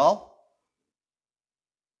 Well,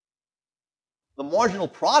 the marginal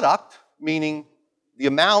product, meaning the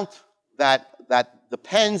amount that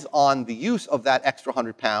depends on the use of that extra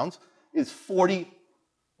 100 pounds, is 40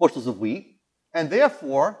 bushels of wheat, and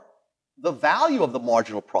therefore the value of the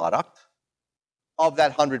marginal product of that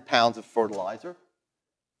 100 pounds of fertilizer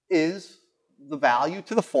is the value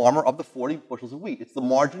to the farmer of the 40 bushels of wheat. It's the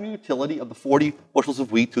marginal utility of the 40 bushels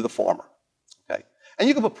of wheat to the farmer. Okay? And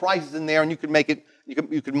you can put prices in there and you can make it,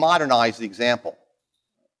 you can modernize the example.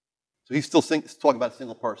 So he's still talking about a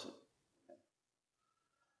single person.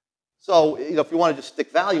 So, if you want to just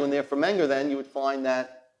stick value in there for Menger, then you would find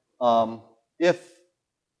that if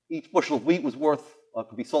each bushel of wheat was worth,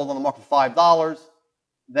 could be sold on the market for $5,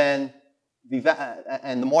 then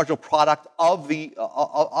the marginal product of the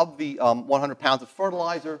 100 pounds of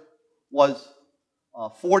fertilizer was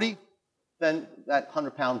 40, then that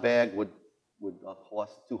 100-pound bag would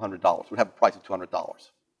cost $200. Would have a price of $200.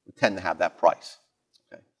 Would tend to have that price.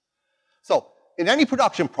 Okay. So in any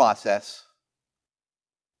production process,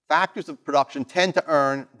 factors of production tend to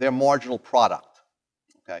earn their marginal product,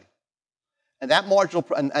 okay? And that marginal,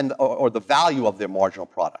 or the value of their marginal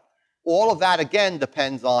product. All of that, again,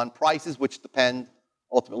 depends on prices, which depend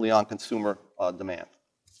ultimately on consumer demand.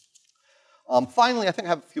 Finally, I think I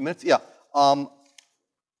have a few minutes. Yeah. What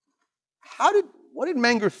did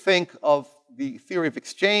Menger think of the theory of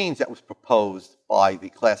exchange that was proposed by the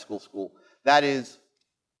classical school? That is,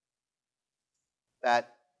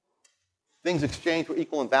 that things exchanged were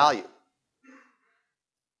equal in value.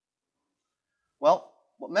 Well,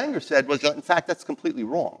 what Menger said was that, in fact, that's completely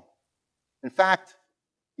wrong. In fact,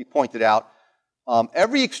 he pointed out,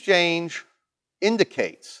 every exchange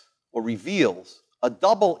indicates or reveals a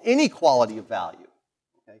double inequality of value.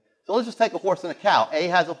 Okay? So let's just take a horse and a cow. A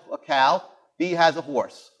has a cow, B has a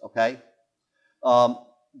horse. Okay?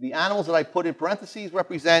 The animals that I put in parentheses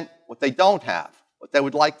represent what they don't have, what they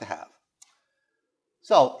would like to have.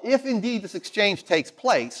 So if indeed this exchange takes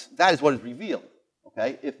place, that is what is revealed.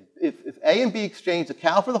 Okay? If A and B exchange a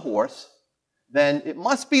cow for the horse, then it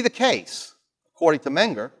must be the case, according to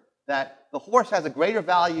Menger, that the horse has a greater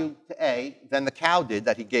value to A than the cow did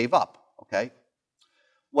that he gave up. Okay?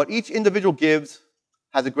 What each individual gives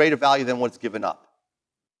has a greater value than what's given up.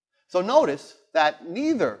 So notice that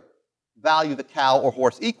neither value the cow or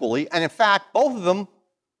horse equally, and in fact, both of them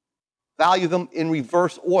value them in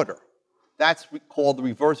reverse order. That's called the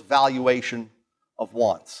reverse valuation of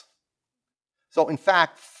wants. So in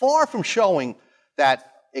fact, far from showing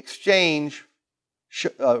that exchange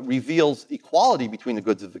reveals equality between the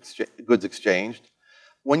goods exchanged,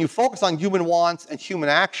 when you focus on human wants and human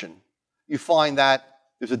action, you find that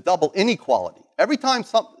there's a double inequality. Every time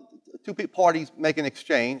two parties make an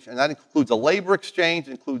exchange, and that includes a labor exchange,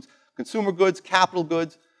 it includes consumer goods, capital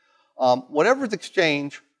goods, whatever is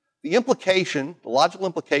exchanged, the implication, the logical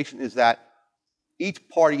implication is that each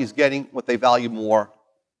party is getting what they value more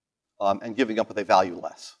and giving up what they value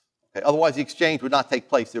less. Okay? Otherwise, the exchange would not take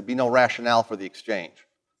place. There would be no rationale for the exchange.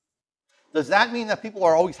 Does that mean that people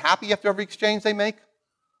are always happy after every exchange they make?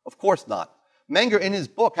 Of course not. Menger, in his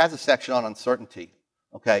book, has a section on uncertainty.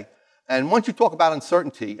 Okay? And once you talk about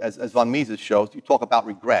uncertainty, as von Mises shows, you talk about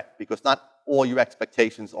regret, because not all your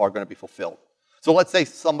expectations are going to be fulfilled. So let's say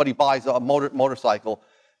somebody buys a motorcycle,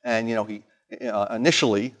 and he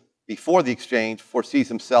initially, before the exchange, foresees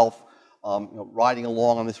himself riding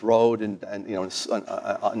along on this road and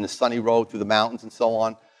on the sunny road through the mountains and so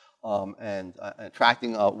on, and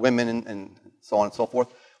attracting women and so on and so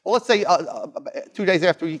forth. Well, let's say 2 days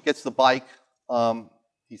after he gets the bike,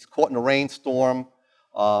 he's caught in a rainstorm.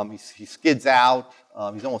 He skids out.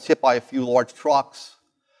 He's almost hit by a few large trucks,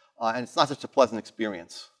 and it's not such a pleasant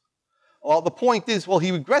experience. Well, the point is, well,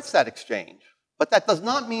 he regrets that exchange, but that does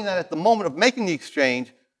not mean that at the moment of making the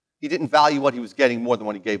exchange, he didn't value what he was getting more than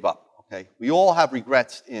what he gave up. Okay? We all have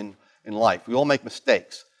regrets in life. We all make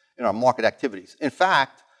mistakes in our market activities. In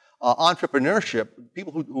fact, entrepreneurship,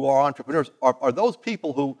 people who are entrepreneurs, are those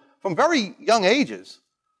people who, from very young ages,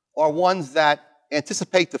 are ones that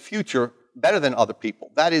anticipate the future better than other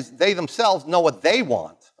people. That is, they themselves know what they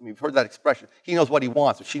want. I mean, you've heard that expression. He knows what he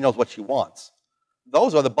wants, or she knows what she wants.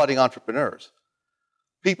 Those are the budding entrepreneurs.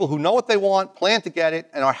 People who know what they want, plan to get it,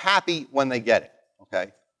 and are happy when they get it.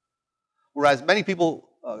 Okay? Whereas many people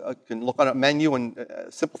can look on a menu and a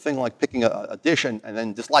simple thing like picking a dish and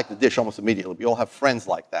then dislike the dish almost immediately. We all have friends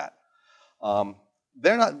like that.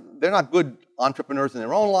 They're not good entrepreneurs in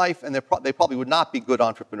their own life, and they probably would not be good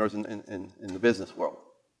entrepreneurs in the business world.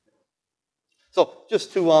 So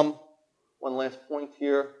just to one last point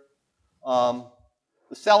here.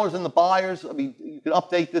 The sellers and the buyers, I mean, you can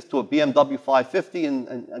update this to a BMW 550,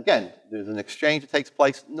 and again, there's an exchange that takes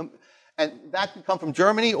place. And that can come from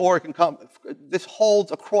Germany, or it can come, this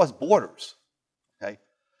holds across borders. Okay?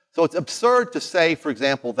 So it's absurd to say, for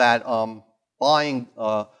example, that buying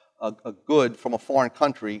a good from a foreign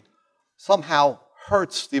country somehow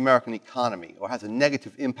hurts the American economy or has a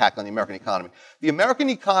negative impact on the American economy. The American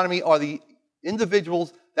economy are the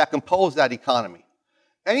individuals that compose that economy.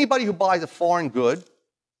 Anybody who buys a foreign good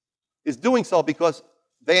is doing so because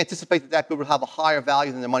they anticipate that that good will have a higher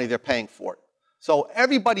value than the money they're paying for it. So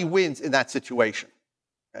everybody wins in that situation.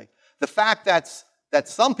 Okay? The fact that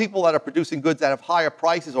some people that are producing goods that have higher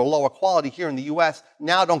prices or lower quality here in the US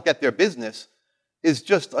now don't get their business is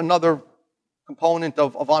just another component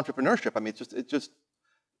of entrepreneurship. I mean, it just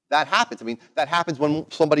that happens. I mean, that happens when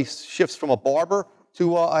somebody shifts from a barber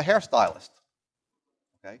to a hairstylist.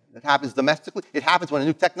 Okay? It happens domestically. It happens when a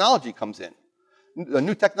new technology comes in. A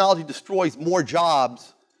new technology destroys more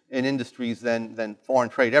jobs in industries than foreign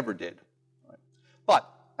trade ever did. Right? But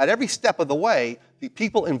at every step of the way, the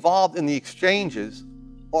people involved in the exchanges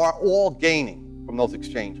are all gaining from those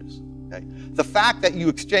exchanges. Okay? The fact that you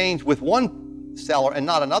exchange with one seller and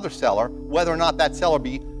not another seller, whether or not that seller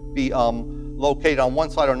be located on one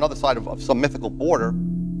side or another side of some mythical border,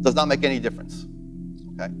 does not make any difference.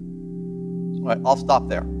 Okay? All right, I'll stop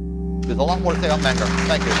there. There's a lot more to say on Menger.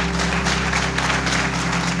 Thank you.